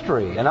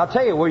ministry. And I'll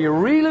tell you, where you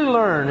really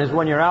learn is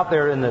when you're out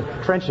there in the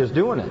trenches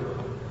doing it.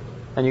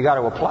 And you got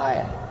to apply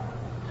it.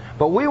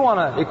 But we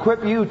want to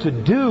equip you to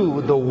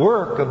do the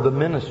work of the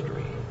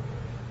ministry.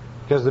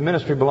 Because the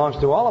ministry belongs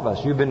to all of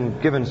us. You've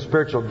been given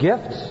spiritual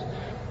gifts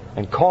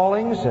and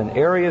callings and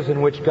areas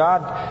in which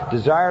God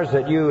desires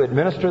that you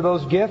administer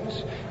those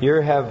gifts. You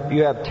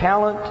have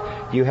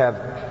talent. You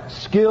have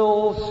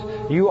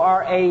skills. You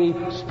are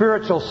a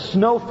spiritual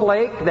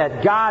snowflake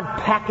that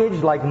God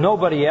packaged like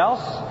nobody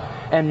else.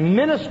 And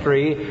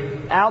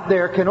ministry out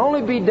there can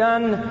only be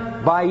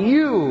done by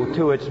you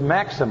to its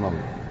maximum.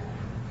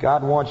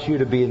 God wants you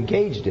to be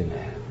engaged in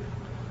that.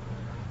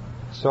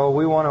 So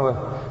we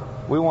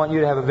want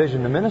you to have a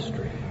vision to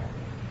ministry.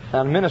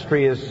 Now,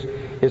 ministry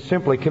is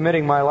simply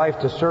committing my life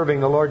to serving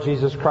the Lord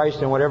Jesus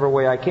Christ in whatever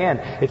way I can.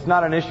 It's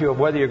not an issue of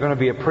whether you're going to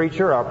be a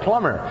preacher or a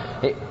plumber.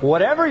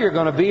 Whatever you're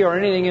going to be or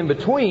anything in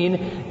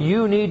between,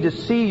 you need to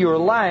see your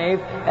life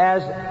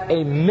as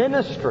a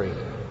ministry,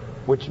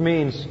 which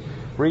means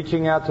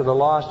reaching out to the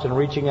lost and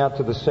reaching out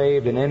to the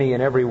saved in any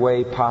and every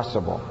way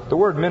possible. The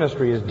word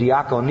ministry is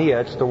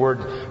diakonia. It's the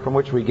word from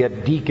which we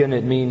get deacon.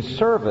 It means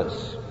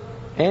service.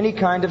 Any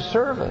kind of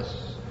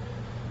service.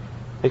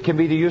 It can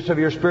be the use of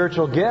your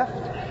spiritual gift.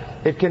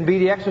 It can be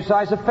the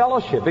exercise of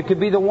fellowship. It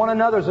could be the one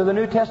another's of the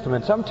New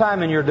Testament.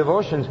 Sometime in your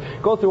devotions,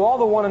 go through all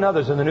the one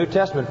another's in the New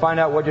Testament. Find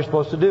out what you're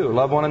supposed to do.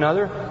 Love one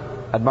another.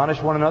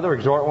 Admonish one another.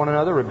 Exhort one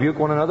another. Rebuke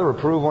one another.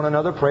 Reprove one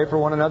another. Pray for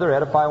one another.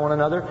 Edify one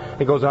another.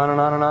 It goes on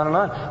and on and on and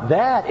on.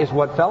 That is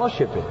what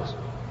fellowship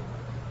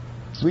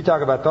is. We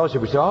talk about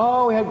fellowship. We say,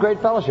 oh, we had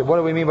great fellowship. What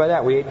do we mean by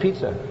that? We ate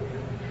pizza.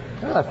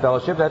 That's not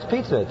fellowship. That's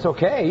pizza. It's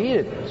okay. Eat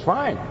it. It's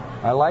fine.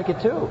 I like it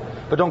too.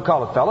 But don't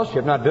call it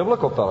fellowship. Not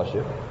biblical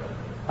fellowship.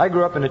 I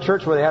grew up in a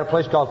church where they had a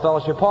place called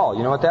Fellowship Hall.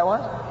 You know what that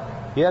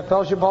was? You had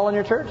Fellowship Hall in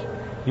your church?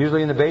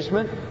 Usually in the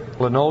basement.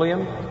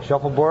 Linoleum.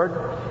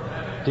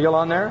 Shuffleboard. Deal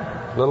on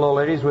there. Little old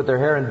ladies with their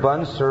hair in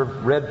buns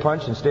serve red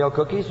punch and stale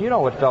cookies. You know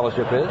what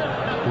fellowship is.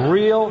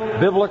 Real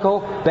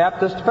biblical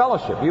Baptist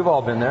fellowship. You've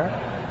all been there.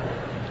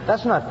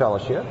 That's not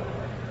fellowship.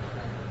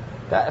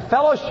 That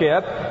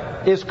fellowship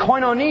is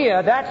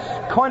koinonia.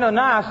 That's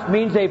koinonas,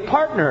 means a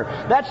partner.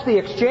 That's the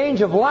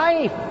exchange of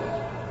life.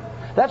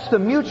 That's the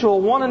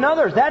mutual one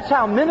another's. That's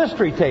how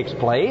ministry takes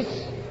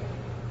place.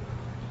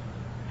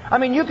 I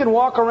mean, you can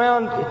walk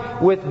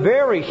around with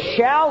very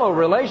shallow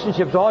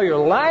relationships all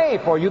your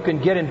life, or you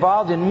can get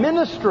involved in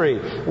ministry.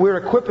 We're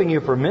equipping you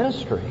for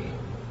ministry.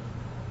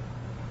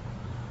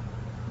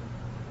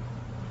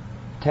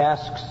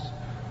 Tasks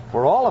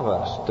for all of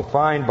us,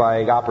 defined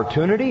by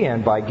opportunity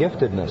and by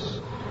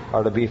giftedness,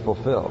 are to be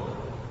fulfilled.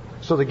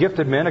 So the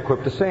gifted men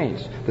equip the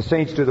saints. The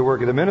saints do the work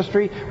of the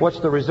ministry.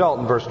 What's the result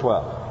in verse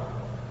 12?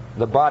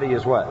 The body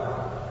is what?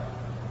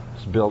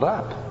 It's built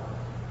up.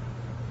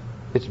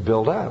 It's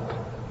built up.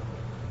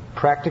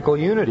 Practical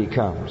unity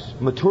comes.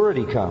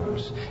 Maturity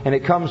comes. And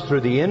it comes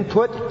through the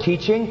input,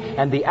 teaching,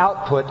 and the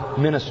output,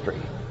 ministry.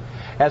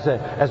 As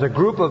a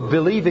group of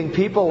believing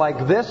people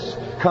like this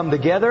come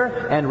together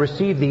and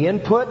receive the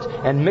input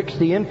and mix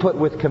the input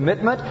with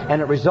commitment,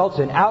 and it results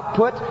in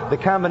output, the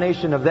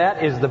combination of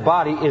that is the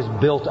body is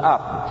built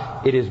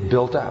up. It is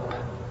built up.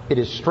 It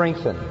is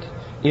strengthened.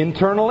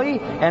 Internally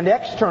and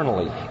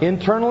externally.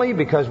 Internally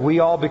because we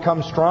all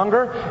become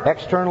stronger.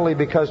 Externally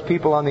because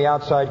people on the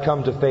outside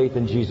come to faith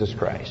in Jesus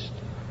Christ.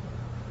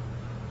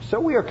 So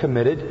we are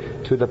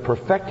committed to the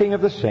perfecting of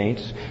the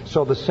saints,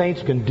 so the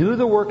saints can do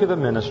the work of the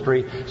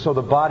ministry, so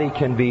the body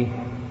can be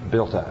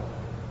built up.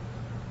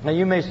 Now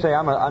you may say,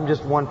 I'm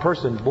just one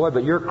person. Boy,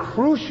 but you're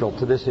crucial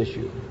to this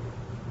issue.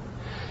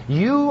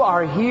 You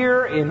are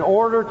here in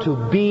order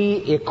to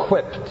be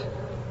equipped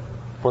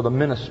for the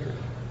ministry.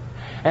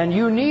 And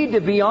you need to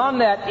be on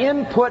that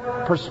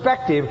input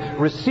perspective,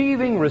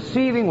 receiving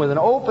with an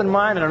open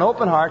mind and an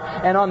open heart.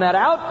 And on that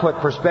output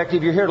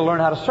perspective, you're here to learn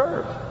how to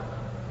serve.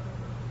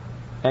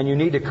 And you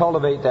need to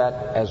cultivate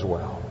that as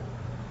well.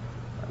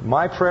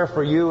 My prayer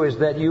for you is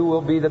that you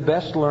will be the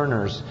best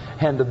learners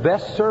and the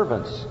best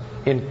servants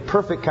in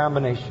perfect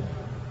combination.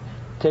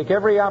 Take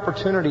every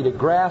opportunity to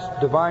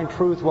grasp divine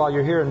truth while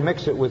you're here and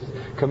mix it with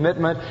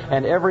commitment,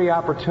 and every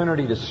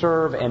opportunity to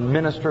serve and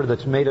minister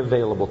that's made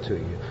available to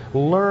you.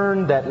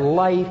 Learn that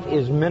life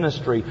is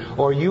ministry,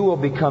 or you will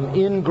become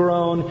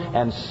ingrown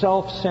and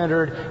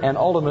self-centered and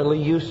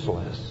ultimately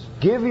useless.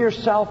 Give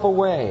yourself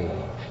away.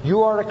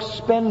 You are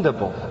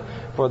expendable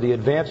for the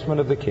advancement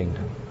of the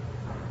kingdom.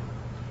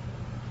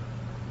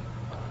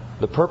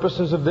 The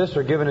purposes of this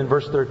are given in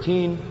verse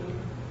 13.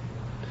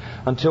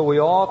 Until we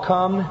all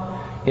come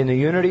in the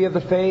unity of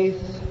the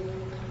faith,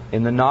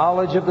 in the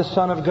knowledge of the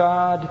Son of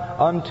God,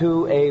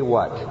 unto a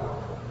what?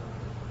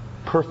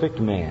 Perfect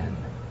man.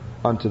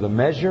 Unto the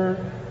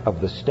measure of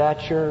the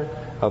stature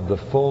of the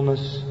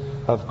fullness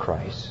of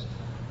Christ.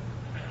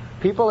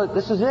 People,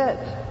 this is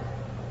it.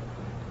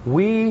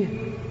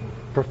 We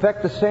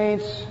perfect the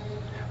saints.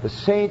 The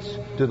saints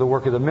do the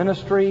work of the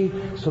ministry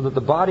so that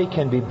the body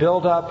can be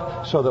built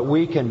up, so that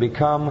we can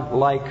become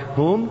like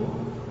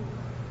whom?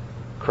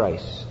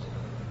 Christ.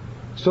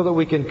 So that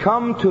we can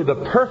come to the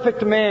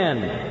perfect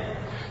man.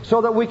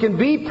 So that we can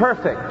be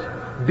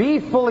perfect, be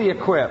fully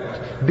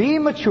equipped, be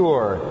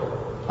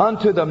mature,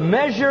 unto the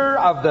measure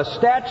of the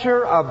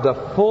stature of the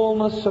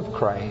fullness of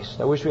Christ.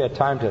 I wish we had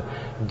time to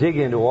dig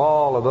into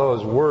all of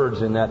those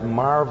words in that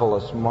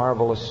marvelous,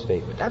 marvelous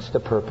statement. That's the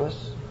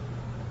purpose.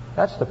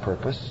 That's the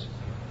purpose.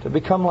 To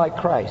become like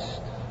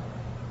Christ.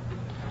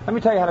 Let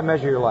me tell you how to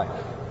measure your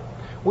life.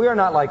 We are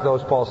not like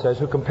those, Paul says,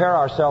 who compare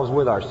ourselves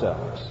with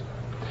ourselves.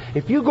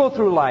 If you go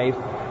through life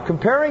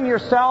comparing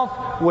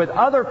yourself with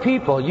other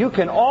people, you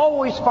can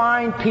always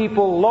find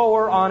people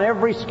lower on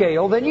every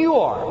scale than you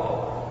are.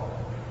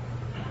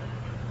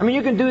 I mean,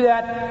 you can do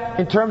that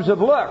in terms of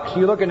looks.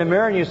 You look in the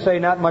mirror and you say,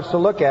 not much to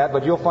look at,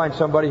 but you'll find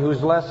somebody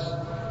who's less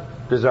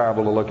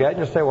desirable to look at. And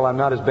you'll say, well, I'm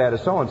not as bad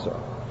as so-and-so.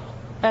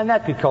 And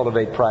that could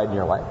cultivate pride in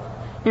your life.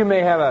 You may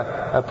have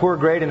a poor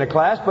grade in the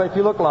class, but if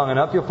you look long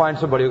enough, you'll find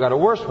somebody who got a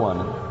worse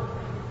one.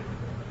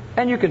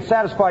 And you can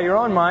satisfy your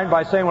own mind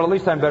by saying, well, at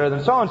least I'm better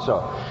than so-and-so.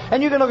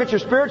 And you can look at your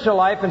spiritual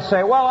life and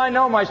say, well, I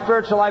know my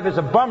spiritual life is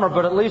a bummer,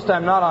 but at least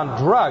I'm not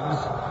on drugs.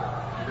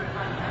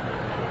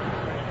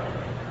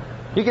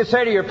 You can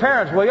say to your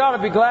parents, well, you ought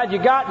to be glad you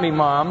got me,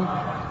 Mom.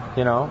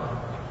 You know,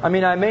 I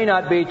mean, I may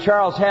not be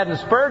Charles Haddon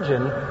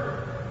Spurgeon,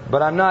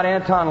 but I'm not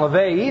Anton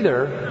LaVey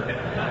either.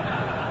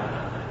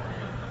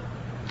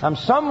 I'm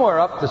somewhere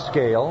up the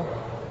scale.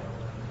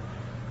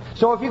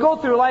 So if you go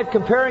through life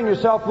comparing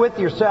yourself with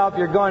yourself,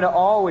 you're going to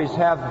always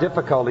have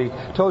difficulty.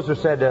 Tozer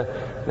said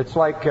it's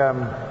like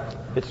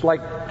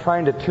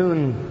trying to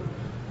tune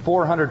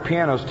 400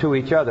 pianos to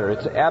each other.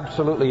 It's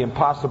absolutely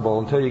impossible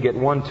until you get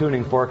one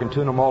tuning fork and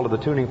tune them all to the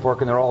tuning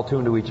fork and they're all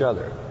tuned to each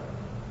other.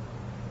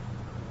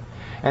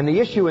 And the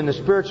issue in the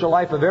spiritual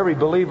life of every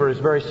believer is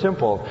very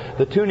simple.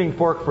 The tuning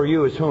fork for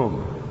you is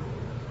whom?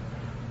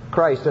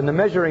 Christ. And the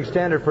measuring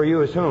standard for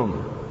you is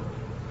whom?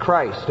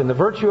 Christ. And the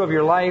virtue of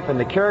your life and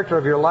the character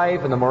of your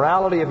life and the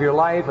morality of your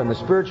life and the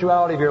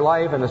spirituality of your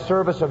life and the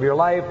service of your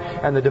life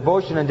and the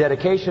devotion and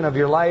dedication of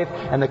your life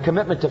and the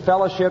commitment to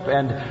fellowship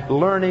and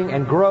learning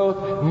and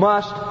growth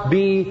must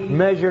be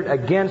measured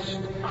against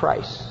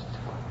Christ.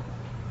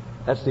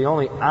 That's the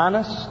only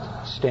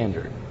honest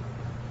standard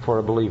for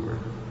a believer.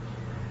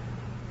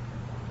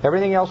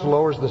 Everything else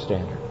lowers the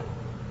standard.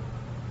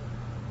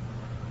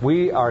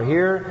 We are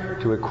here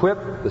to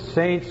equip the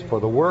saints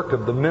for the work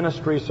of the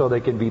ministry so they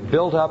can be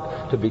built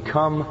up to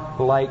become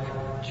like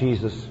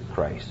Jesus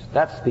Christ.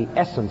 That's the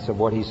essence of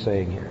what he's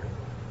saying here.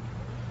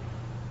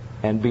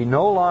 And be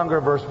no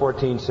longer, verse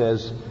 14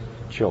 says,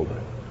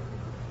 children,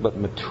 but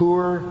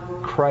mature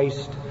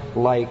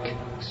Christ-like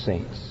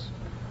saints.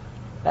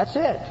 That's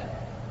it.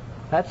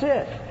 That's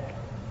it.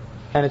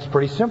 And it's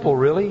pretty simple,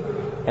 really,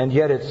 and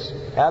yet it's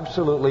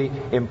absolutely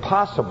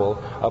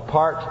impossible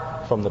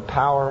apart from the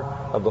power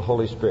of the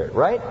Holy Spirit,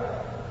 right?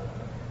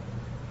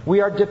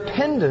 We are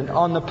dependent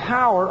on the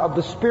power of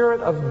the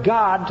Spirit of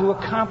God to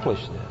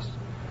accomplish this.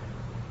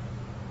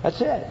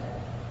 That's it.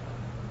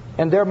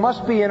 And there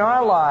must be in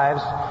our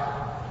lives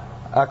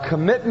a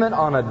commitment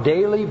on a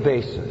daily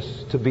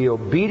basis to be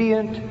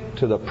obedient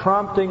to the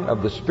prompting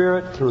of the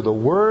Spirit through the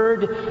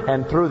Word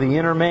and through the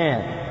inner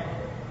man.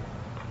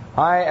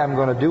 I am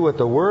going to do what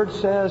the Word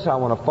says. I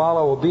want to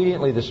follow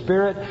obediently the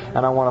Spirit,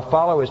 and I want to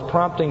follow His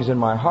promptings in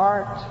my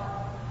heart.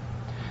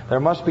 There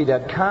must be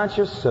that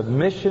conscious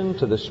submission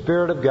to the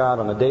Spirit of God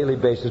on a daily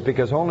basis,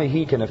 because only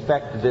He can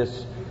effect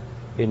this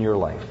in your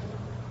life.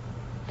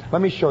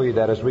 Let me show you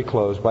that as we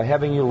close by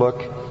having you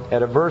look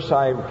at a verse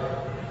I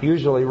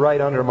usually write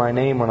under my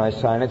name when I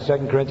sign it,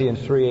 2 Corinthians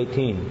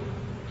 3:18.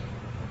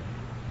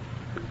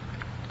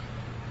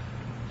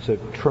 It's a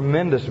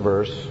tremendous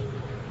verse.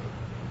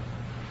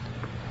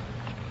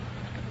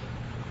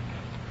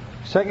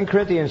 2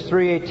 Corinthians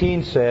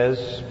 3:18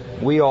 says,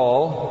 we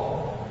all,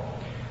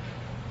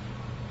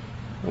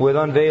 with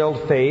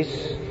unveiled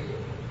face,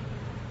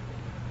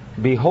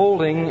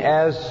 beholding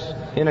as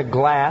in a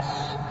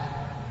glass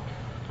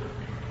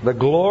the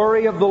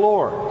glory of the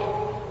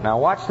Lord. Now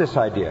watch this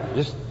idea.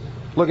 Just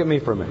look at me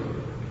for a minute.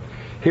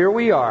 Here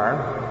we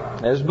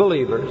are, as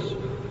believers.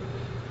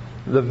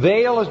 The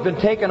veil has been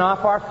taken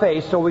off our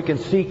face so we can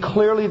see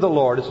clearly the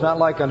Lord. It's not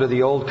like under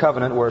the Old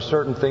Covenant where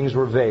certain things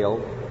were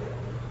veiled.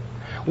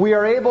 We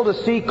are able to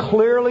see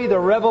clearly the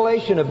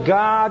revelation of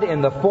God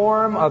in the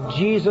form of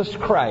Jesus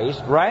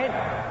Christ, right?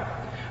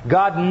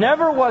 God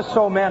never was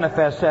so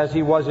manifest as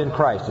He was in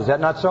Christ. Is that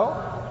not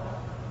so?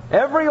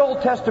 Every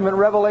Old Testament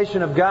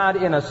revelation of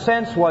God, in a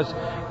sense, was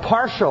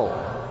partial.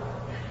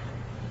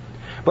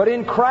 But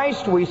in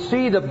Christ we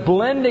see the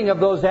blending of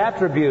those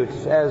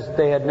attributes as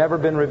they had never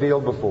been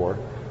revealed before.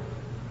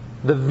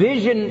 The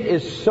vision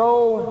is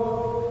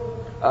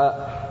so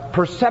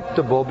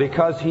perceptible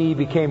because He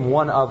became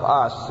one of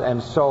us,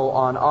 and so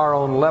on our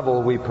own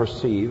level we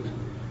perceive.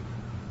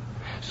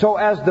 So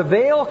as the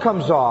veil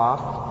comes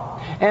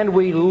off and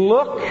we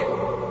look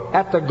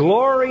at the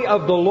glory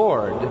of the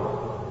Lord,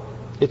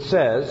 it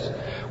says,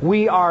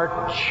 we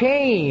are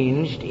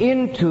changed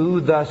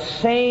into the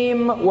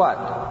same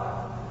what?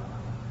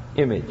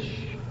 Image.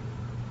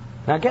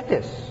 Now get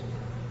this.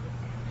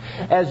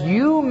 As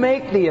you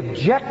make the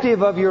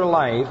objective of your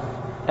life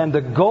and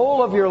the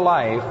goal of your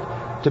life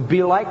to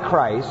be like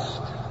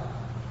Christ,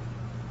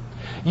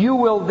 You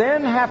will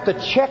then have to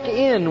check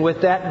in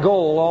with that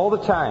goal all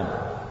the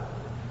time.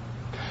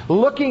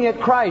 Looking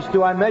at Christ,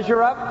 do I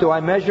measure up? Do I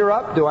measure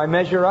up? Do I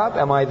measure up?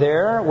 Am I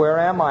there? Where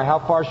am I? How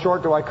far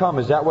short do I come?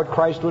 Is that what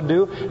Christ would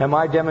do? Am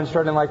I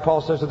demonstrating, like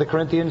Paul says to the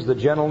Corinthians, the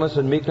gentleness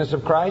and meekness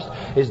of Christ?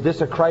 Is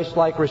this a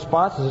Christ-like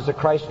response? Is this a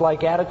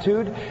Christ-like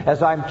attitude?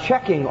 As I'm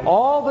checking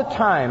all the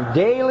time,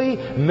 daily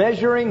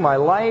measuring my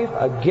life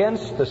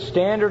against the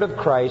standard of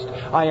Christ,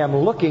 I am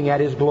looking at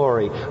His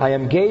glory. I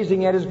am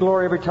gazing at His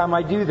glory every time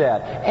I do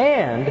that.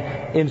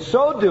 And in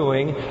so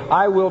doing,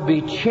 I will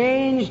be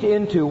changed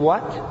into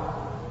what?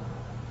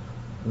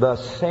 The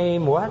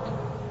same what?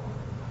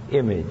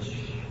 Image.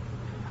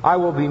 I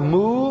will be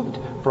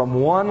moved from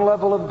one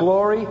level of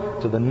glory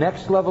to the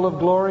next level of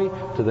glory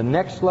to the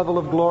next level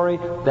of glory.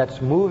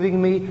 That's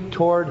moving me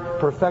toward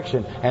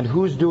perfection. And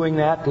who's doing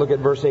that? Look at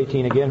verse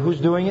 18 again.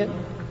 Who's doing it?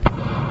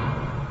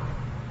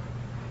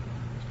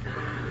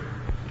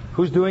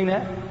 Who's doing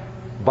that?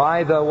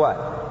 By the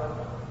what?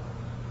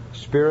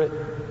 Spirit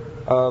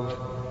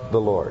of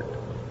the Lord.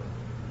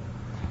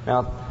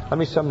 Now, let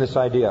me sum this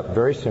idea up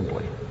very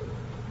simply.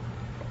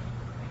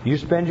 You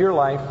spend your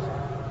life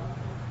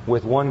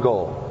with one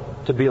goal,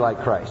 to be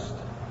like Christ.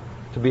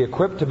 To be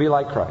equipped to be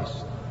like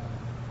Christ.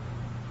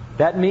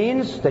 That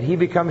means that He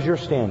becomes your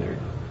standard.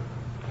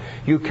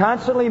 You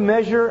constantly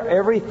measure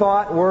every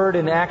thought, word,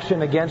 and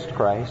action against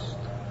Christ.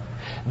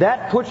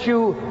 That puts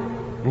you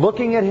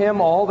looking at Him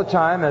all the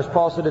time. As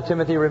Paul said to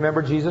Timothy,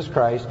 remember Jesus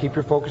Christ. Keep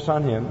your focus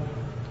on Him.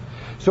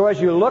 So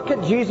as you look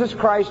at Jesus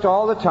Christ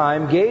all the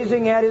time,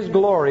 gazing at His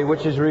glory,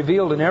 which is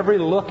revealed in every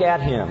look at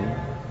Him,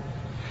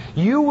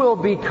 you will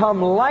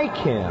become like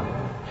Him,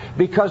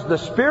 because the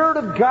Spirit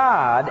of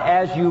God,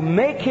 as you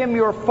make Him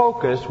your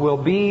focus, will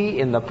be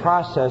in the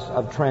process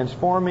of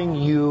transforming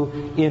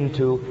you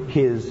into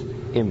His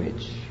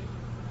image.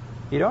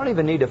 You don't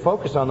even need to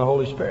focus on the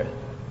Holy Spirit.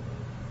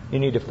 You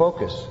need to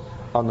focus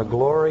on the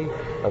glory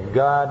of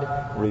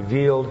God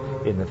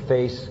revealed in the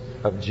face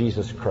of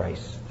Jesus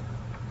Christ.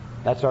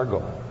 That's our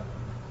goal.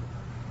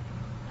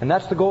 And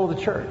that's the goal of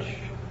the church,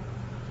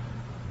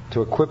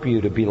 to equip you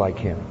to be like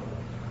Him.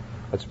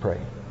 Let's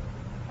pray.